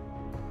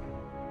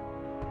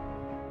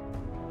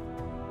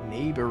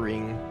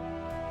 Neighboring.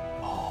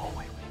 Oh,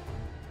 wait.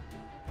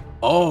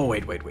 Oh,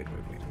 wait.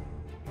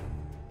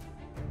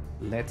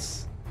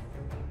 Let's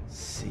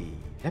see.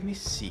 Let me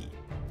see.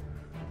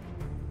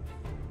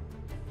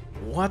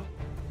 What?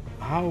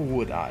 How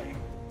would I?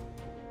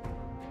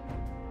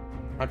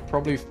 I'd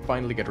probably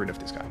finally get rid of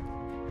this guy.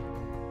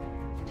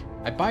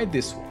 I buy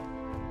this one.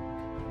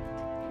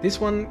 This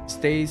one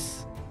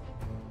stays...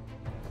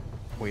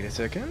 Wait a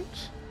second.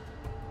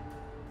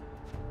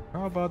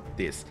 How about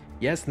this?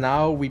 Yes,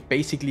 now we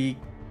basically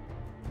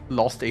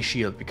lost a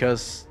shield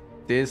because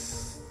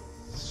this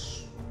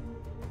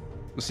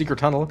secret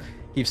tunnel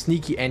keeps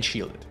sneaky and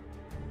shielded.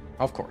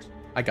 Of course,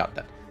 I got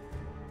that.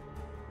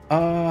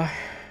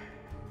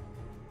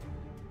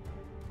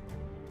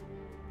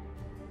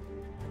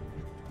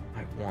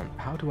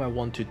 How do I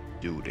want to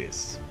do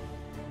this?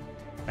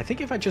 I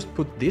think if I just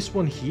put this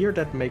one here,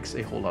 that makes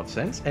a whole lot of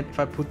sense. And if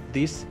I put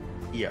this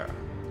here,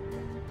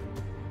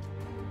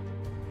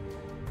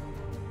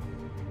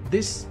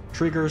 this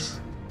triggers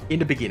in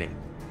the beginning.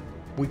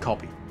 We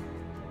copy.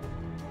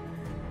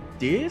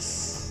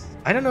 This,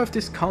 I don't know if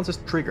this counts as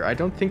trigger. I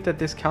don't think that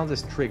this counts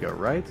as trigger,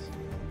 right?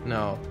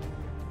 No.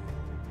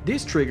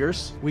 This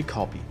triggers, we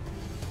copy.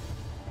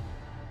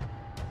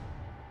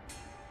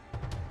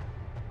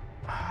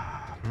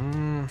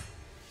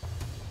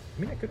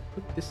 I mean, I could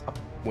put this up.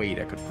 Wait,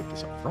 I could put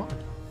this up front.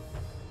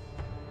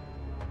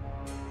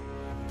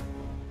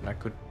 And I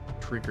could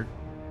trigger,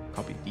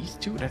 copy these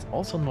two. That's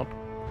also not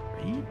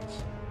great.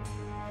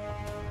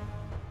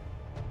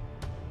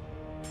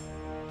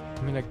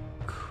 I mean, I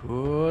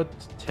could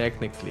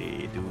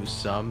technically do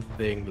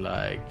something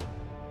like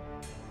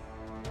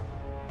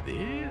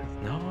this.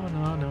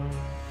 No.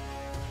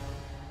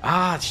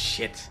 Ah,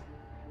 shit.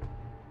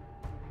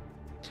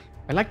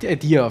 I like the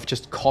idea of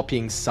just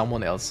copying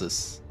someone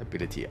else's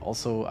ability.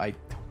 Also, I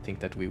don't think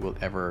that we will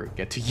ever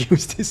get to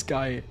use this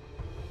guy.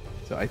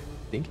 So I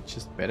think it's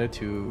just better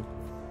to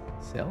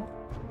sell.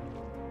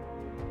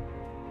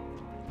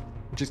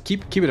 Just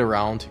keep it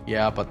around.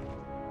 Yeah, but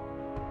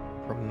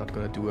probably not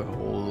gonna do a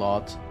whole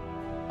lot.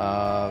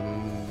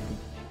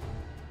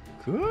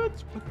 Good,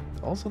 but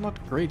also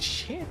not great.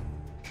 Shit.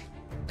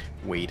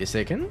 Wait a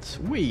second.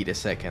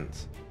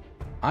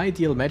 I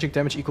deal magic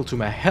damage equal to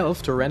my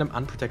health to a random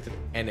unprotected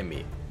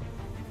enemy.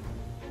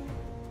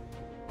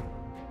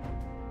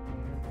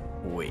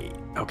 Wait,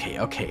 okay.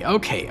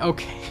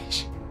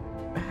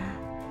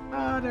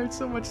 Ah, there's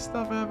so much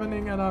stuff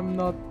happening and I'm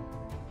not...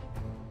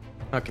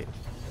 Okay,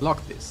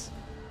 lock this.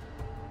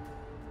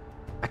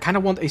 I kind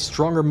of want a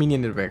stronger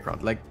minion in the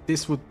background. Like,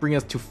 this would bring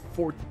us to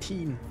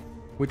 14,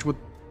 which would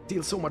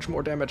deal so much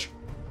more damage.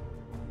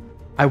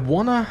 I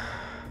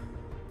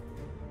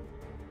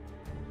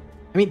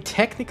mean,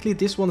 technically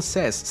this one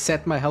says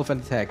set my health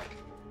and attack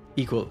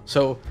equal.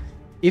 So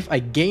if I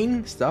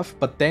gain stuff,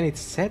 but then it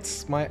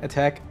sets my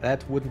attack,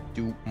 that wouldn't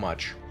do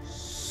much.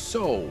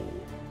 So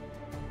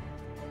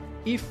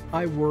if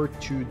I were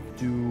to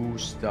do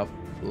stuff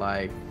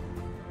like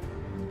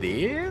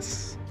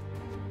this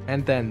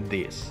and then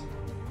this,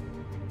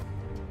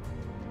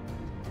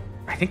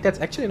 I think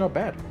that's actually not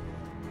bad.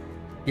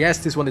 Yes,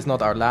 this one is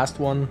not our last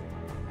one.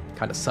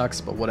 Kind of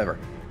sucks, but whatever.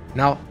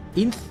 Now,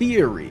 in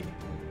theory,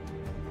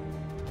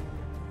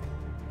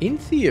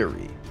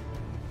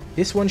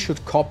 this one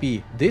should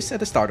copy this at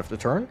the start of the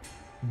turn,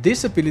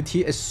 this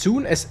ability as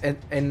soon as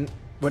and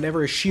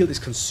whenever a shield is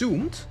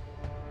consumed,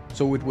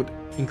 so it would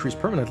increase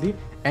permanently,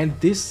 and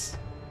this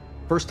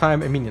first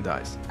time a minion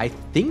dies. I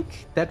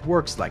think that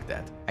works like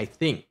that. I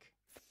think.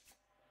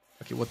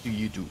 Okay, what do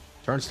you do?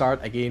 Turn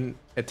start, again,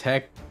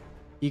 attack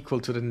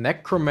equal to the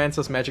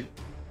Necromancer's magic.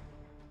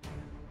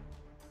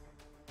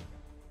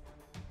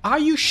 Are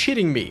you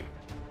shitting me?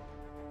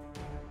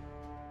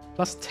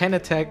 Plus 10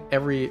 attack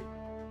every...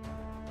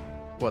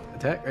 What?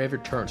 Attack every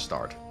turn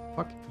start.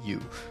 Fuck you.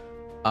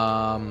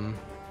 I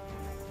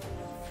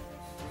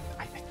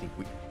think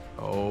we...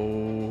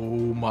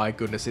 Oh my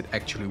goodness, it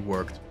actually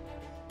worked.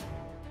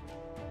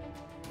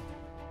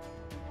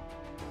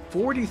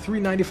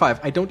 43.95.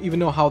 I don't even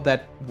know how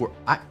that works.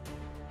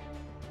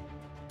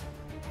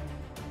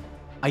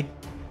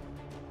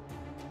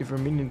 If a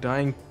minion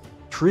dying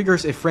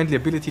triggers a friendly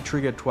ability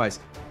triggered twice.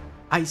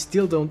 I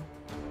still don't...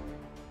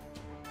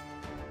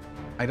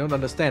 I don't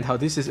understand how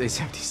this is a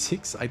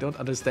 76. I don't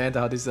understand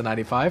how this is a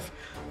 95.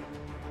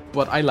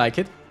 But I like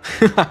it.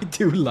 I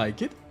do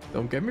like it.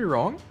 Don't get me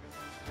wrong.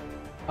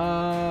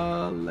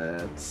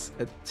 Let's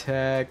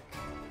attack...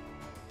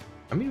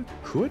 I mean, we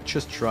could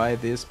just try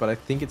this, but I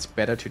think it's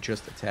better to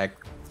just attack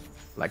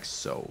like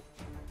so.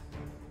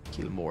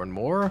 Kill more and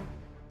more.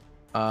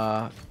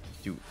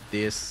 Do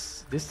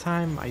this. This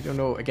time, I don't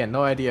know. Again,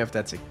 no idea if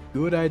that's a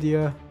good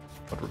idea,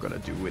 but we're gonna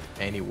do it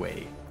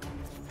anyway.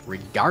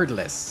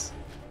 Regardless,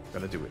 we're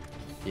gonna do it.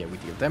 Yeah, we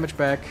deal damage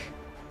back.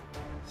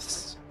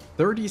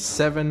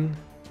 37.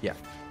 Yeah,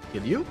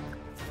 kill you.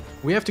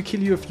 We have to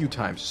kill you a few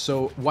times,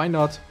 so why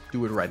not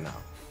do it right now?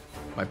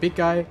 My big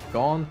guy,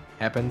 gone.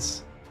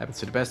 Happens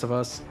to the best of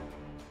us.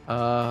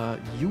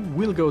 You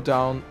will go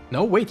down.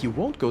 No, wait, you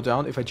won't go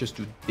down if I just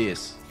do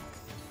this.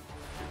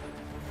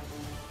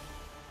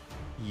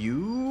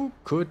 You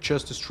could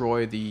just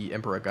destroy the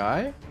Emperor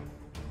guy.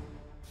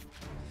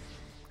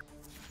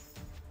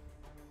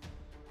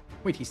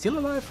 Wait, he's still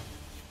alive?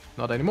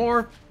 Not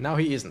anymore. Now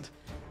he isn't.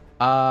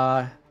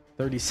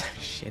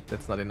 37. Shit,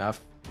 that's not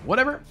enough.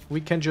 Whatever.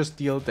 We can just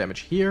deal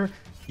damage here.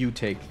 You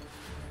take...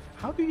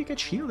 How do you get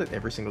shielded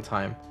every single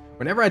time?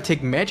 Whenever I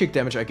take magic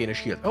damage, I gain a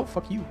shield. Oh,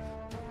 fuck you.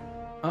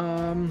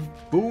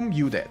 Boom,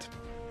 you dead.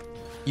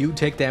 You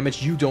take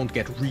damage, you don't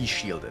get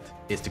re-shielded,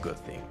 is the good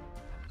thing.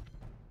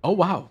 Oh,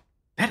 wow.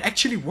 That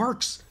actually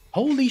works.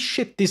 Holy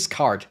shit, this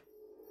card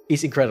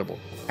is incredible.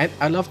 And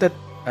I love that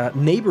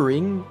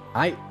neighboring.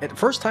 At the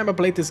first time I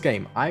played this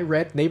game, I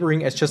read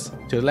neighboring as just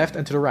to the left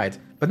and to the right.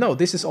 But no,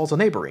 this is also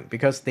neighboring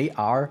because they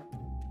are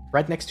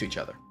right next to each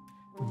other.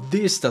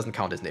 This doesn't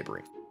count as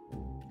neighboring.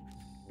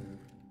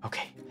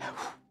 Okay.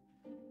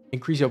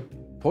 Increase your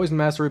poison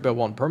mastery by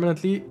 1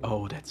 permanently.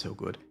 Oh, that's so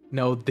good.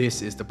 No,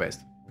 this is the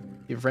best.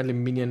 Give friendly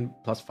minion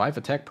 +5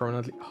 attack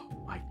permanently. Oh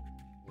my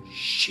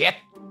shit.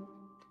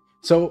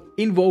 So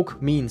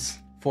invoke means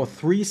for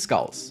 3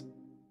 skulls.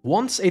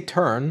 Once a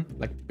turn,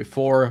 like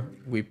before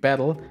we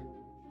battle,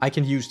 I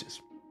can use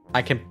this.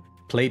 I can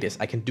play this.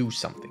 I can do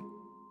something.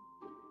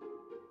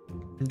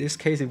 In this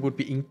case, it would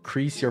be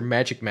increase your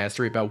magic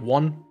mastery by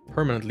 1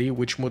 permanently,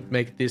 which would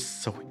make this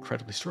so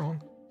incredibly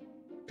strong.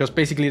 Because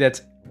basically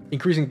that's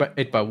increasing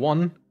it by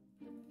 1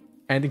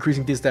 and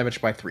increasing this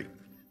damage by 3.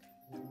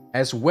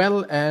 As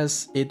well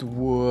as it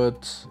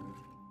would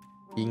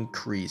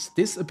increase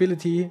this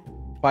ability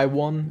by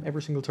 1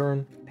 every single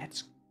turn.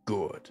 That's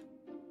good.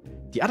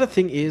 The other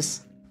thing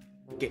is,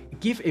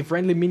 give a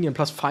friendly minion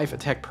 +5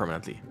 attack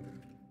permanently.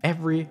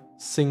 Every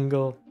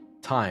single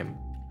time.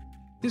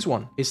 This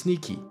one is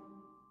sneaky.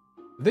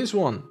 This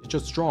one is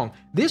just strong.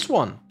 This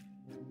one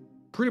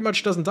pretty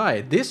much doesn't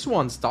die. This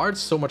one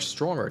starts so much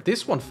stronger.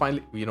 This one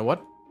finally... You know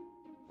what?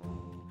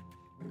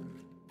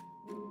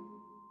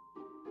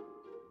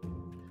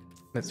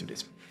 Let's do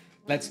this.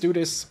 Let's do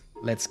this.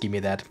 Let's give me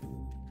that.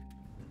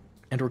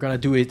 And we're gonna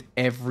do it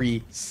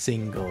every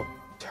single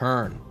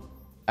turn.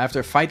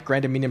 After a fight,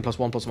 grant a minion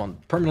 +1/+1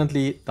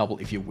 permanently, double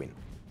if you win.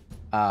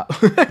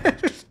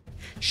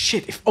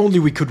 Shit, if only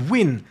we could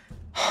win!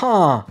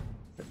 Huh!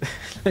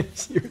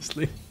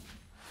 Seriously.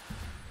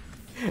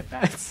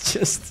 That's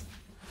just...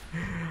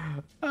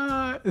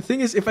 the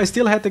thing is, if I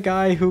still had the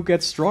guy who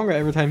gets stronger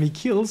every time he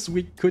kills,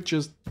 we could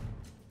just...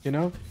 You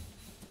know?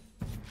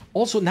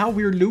 Also, now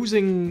we're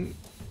losing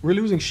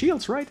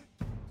shields, right?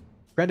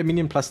 Grant a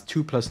minion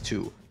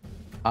 +2/+2.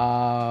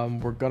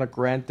 We're gonna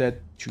grant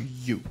that to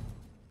you.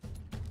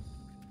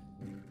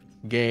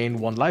 Gain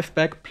 1 life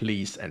back,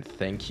 please and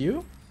thank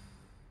you.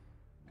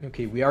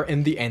 Okay, we are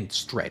in the end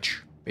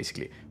stretch,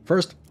 basically.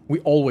 First, we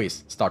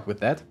always start with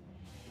that.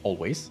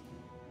 Always.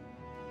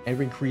 And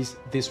we increase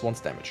this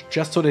one's damage,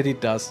 just so that it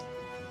does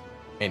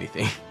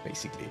anything,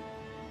 basically.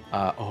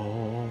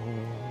 Oh...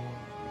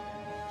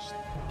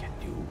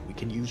 We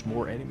can use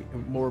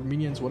more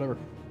minions, whatever.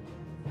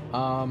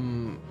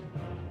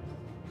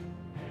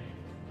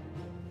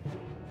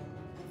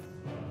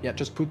 Yeah,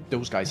 just put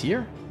those guys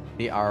here.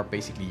 They are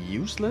basically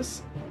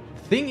useless.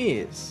 Thing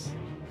is,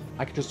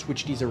 I can just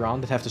switch these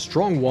around that have the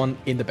strong one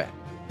in the back.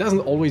 Doesn't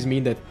always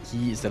mean that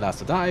he is the last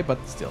to die, but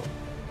still.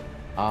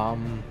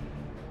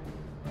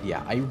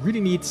 Yeah, I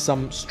really need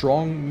some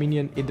strong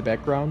minion in the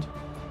background.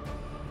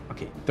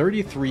 Okay,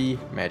 33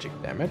 magic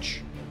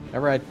damage.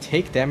 Whenever I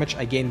take damage,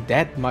 I gain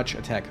that much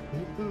attack.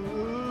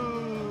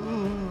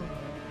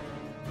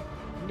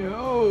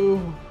 No!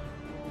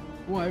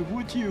 Why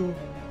would you?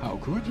 How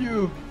could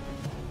you?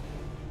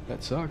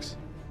 That sucks.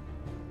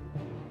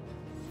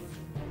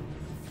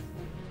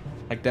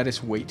 Like, that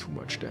is way too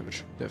much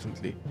damage,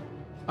 definitely.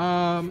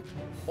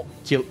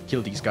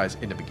 Kill these guys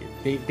in the beginning.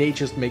 They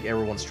just make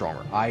everyone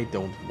stronger. I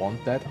don't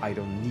want that. I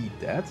don't need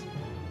that.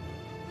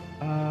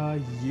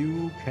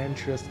 You can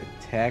just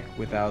attack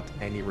without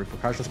any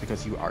repercussions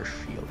because you are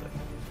shielded.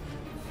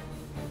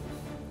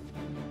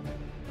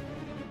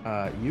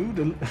 You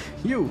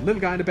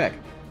little guy in the back.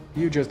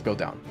 You just go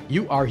down.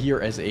 You are here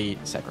as a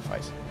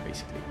sacrifice,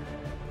 basically.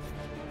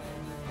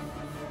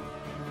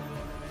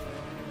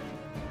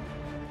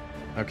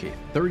 Okay,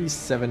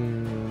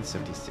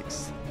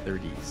 3776.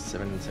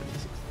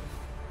 3776.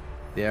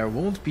 There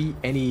won't be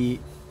any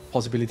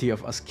possibility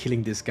of us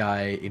killing this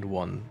guy in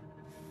one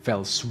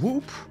fell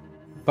swoop.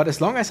 But as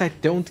long as I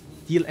don't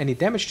deal any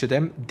damage to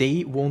them,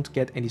 they won't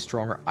get any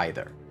stronger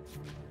either.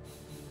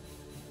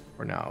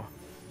 For now.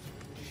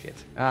 Shit.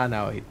 Ah,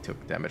 now he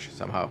took damage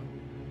somehow.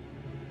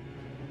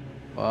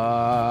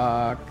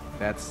 Fuck.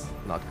 That's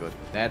not good.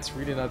 That's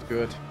really not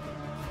good.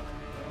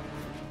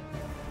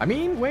 I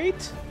mean,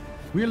 wait.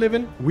 We're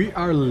living. We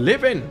are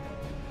living.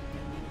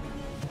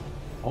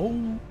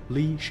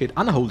 Holy shit.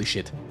 Unholy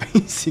shit,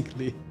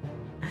 basically.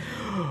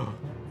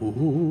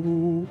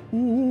 Ooh,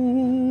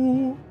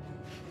 ooh.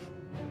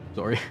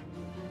 Sorry.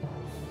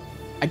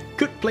 I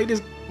could play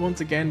this once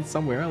again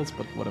somewhere else,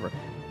 but whatever.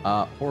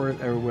 Horror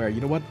everywhere.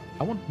 You know what?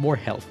 I want more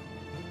health.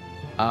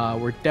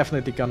 We're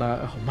definitely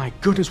gonna... Oh my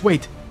goodness,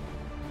 wait!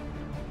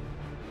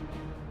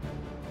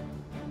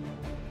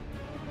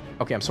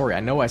 Okay, I'm sorry. I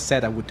know I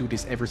said I would do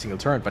this every single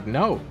turn, but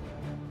no.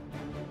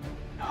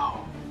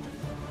 No.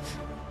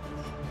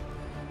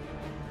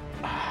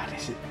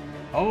 This is...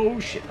 Oh,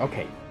 shit.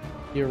 Okay.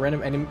 You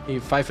random enemy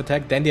 5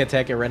 attack, then they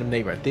attack a random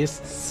neighbor. This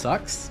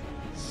sucks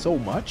so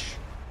much.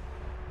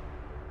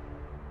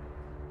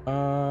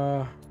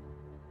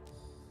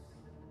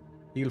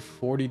 Deal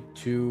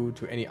 42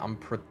 to any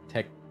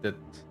unprotected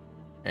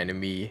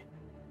enemy.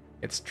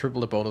 It's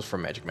triple the bonus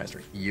from Magic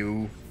Mastery.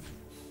 You...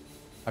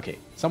 Okay,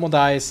 someone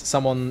dies,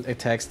 someone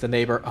attacks the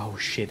neighbor. Oh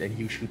shit, and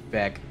you shoot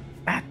back.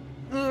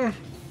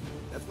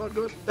 That's not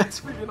good.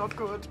 That's really not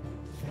good.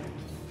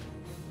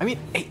 I mean,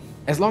 hey,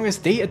 as long as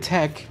they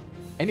attack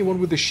anyone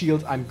with a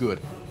shield, I'm good.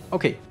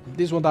 Okay,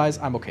 this one dies,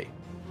 I'm okay.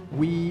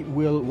 We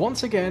will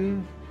once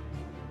again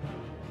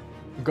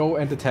go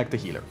and attack the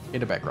healer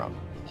in the background.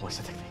 Always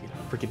attack the healer.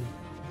 Freaking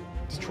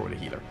destroy the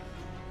healer.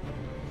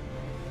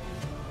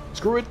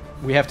 Screw it.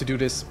 We have to do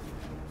this.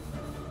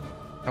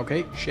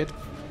 Okay, shit.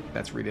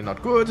 That's really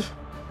not good.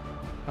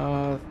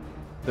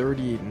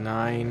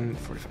 39,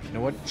 45. You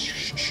know what?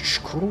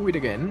 Screw it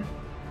again.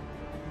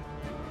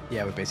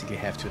 Yeah, we basically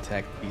have to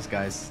attack these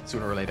guys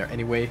sooner or later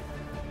anyway.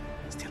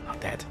 Still not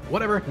dead.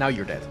 Whatever, now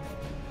you're dead.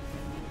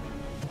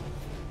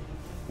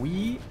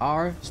 We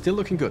are still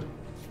looking good.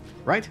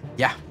 Right?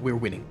 Yeah, we're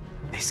winning.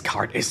 This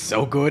card is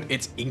so good.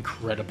 It's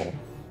incredible.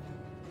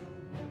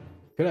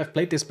 Could I have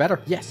played this better?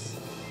 Yes.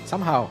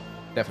 Somehow.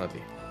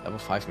 Definitely. Level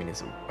 5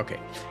 minions. Okay.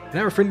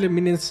 Whenever friendly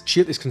minions'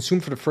 shield is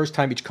consumed for the first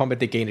time each combat,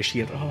 they gain a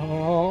shield.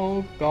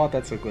 Oh god,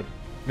 that's so good.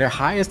 Their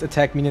highest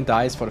attack minion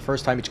dies for the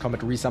first time each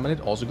combat, resummon it.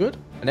 Also good.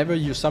 Whenever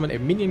you summon a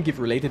minion, give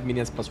related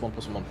minions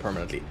 +1/+1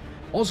 permanently.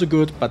 Also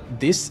good, but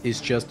this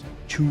is just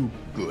too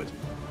good.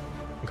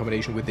 In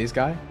combination with this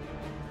guy.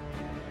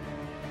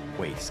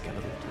 Wait,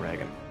 Skeletal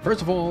Dragon.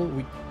 First of all,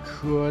 we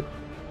could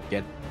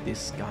get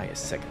this guy a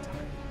second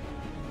time.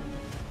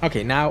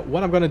 Okay, now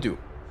what I'm gonna do.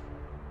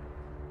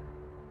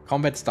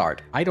 Combat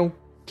start. I don't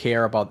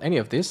care about any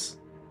of this,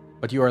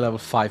 but you are level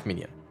 5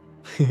 minion.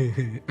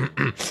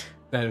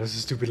 That was a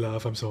stupid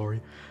laugh, I'm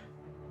sorry.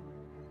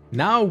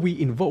 Now we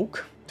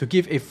invoke to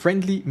give a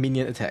friendly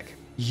minion attack.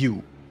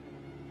 You.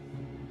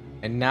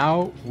 And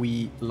now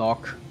we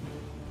lock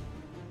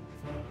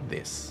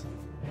this.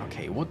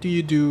 Okay, what do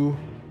you do?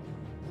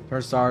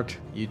 Turn start,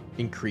 you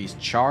increase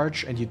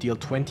charge and you deal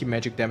 20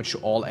 magic damage to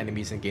all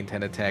enemies and gain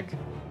 10 attack.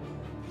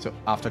 So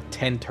after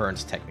 10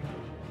 turns technically.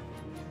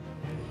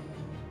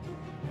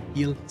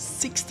 Deal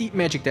 60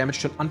 magic damage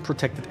to an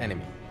unprotected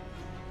enemy.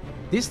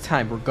 This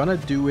time we're gonna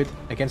do it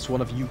against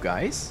one of you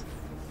guys.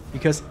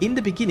 Because in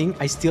the beginning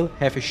I still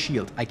have a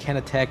shield. I can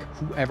attack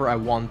whoever I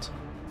want,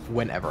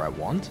 whenever I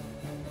want.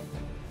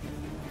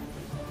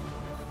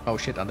 Oh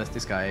shit, unless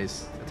this guy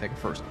is attacking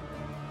first.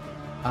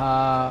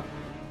 Yeah,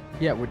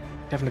 we're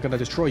definitely gonna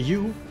destroy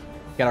you.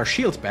 Get our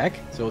shields back,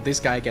 so this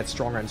guy gets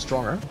stronger and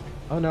stronger.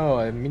 Oh no,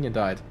 a minion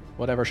died.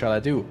 Whatever shall I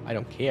do? I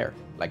don't care.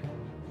 Like,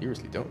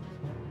 seriously, don't.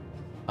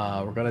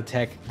 We're gonna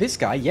attack this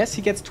guy. Yes,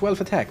 he gets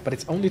 12 attack, but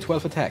it's only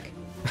 12 attack.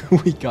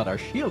 We got our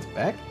shields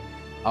back.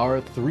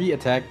 Our 3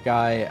 attack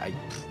guy,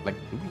 do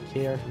we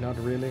care? Not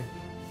really.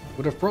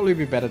 Would have probably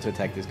been better to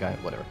attack this guy.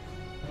 Whatever.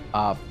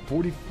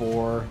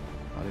 44,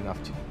 not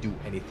enough to do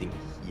anything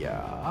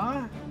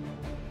here.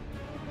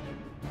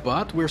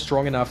 But we're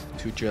strong enough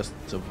to just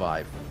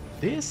survive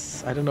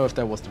this. I don't know if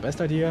that was the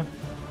best idea.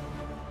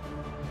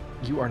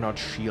 You are not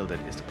shielded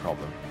is the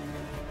problem.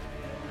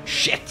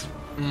 Shit!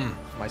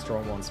 My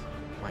strong ones.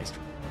 My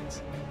strong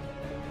ones.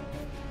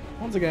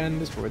 Once again,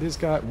 destroy this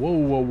guy. Whoa,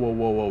 whoa, whoa,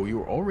 whoa, whoa.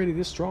 You're already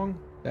this strong?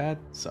 That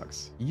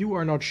sucks. You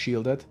are not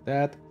shielded.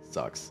 That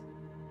sucks.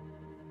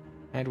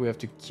 And we have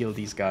to kill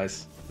these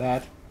guys.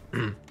 That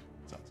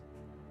sucks.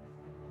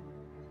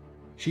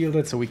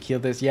 Shielded, so we kill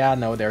this. Yeah,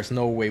 no, there's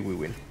no way we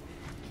win.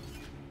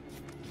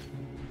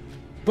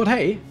 But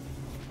hey,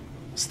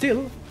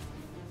 still,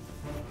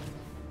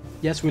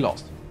 yes, we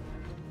lost.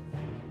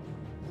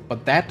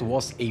 But that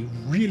was a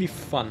really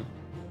fun,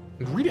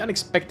 really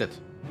unexpected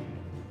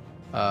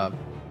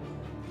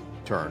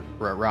turn,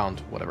 or round,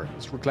 whatever.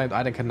 This reclaimed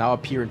item can now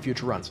appear in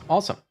future runs.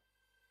 Awesome.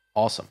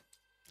 Awesome.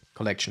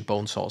 Collection,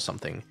 bone saw,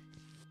 something.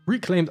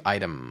 Reclaimed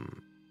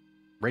item.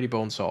 Ready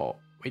bone saw.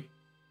 Wait,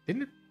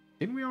 didn't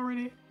we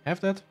already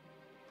have that?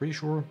 Pretty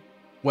sure.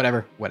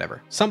 Whatever,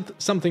 whatever.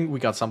 Something,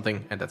 we got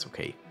something, and that's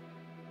okay.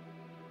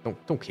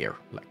 Don't care,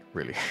 like,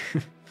 really.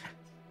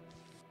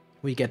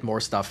 We get more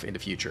stuff in the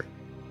future.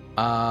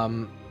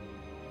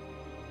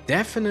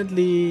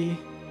 Definitely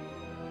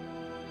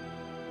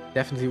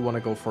want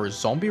to go for a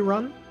zombie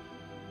run.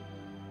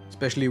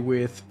 Especially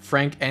with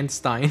Frank and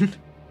Stein.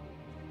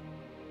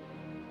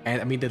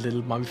 And I mean the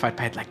little mummified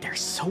pet, like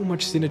there's so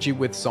much synergy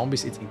with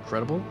zombies, it's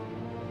incredible.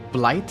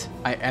 Blight,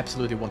 I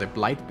absolutely want a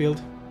Blight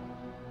build.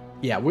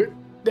 Yeah, we're...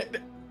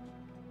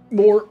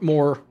 More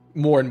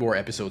and more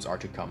episodes are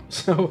to come.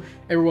 So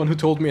everyone who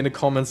told me in the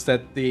comments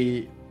that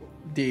they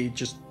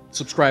just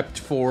subscribed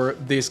for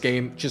this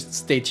game, just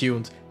stay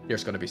tuned.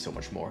 There's gonna be so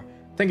much more.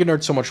 Thank you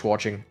nerds so much for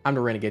watching. I'm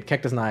the Renegade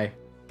Cactus and I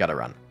gotta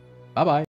run. Bye bye.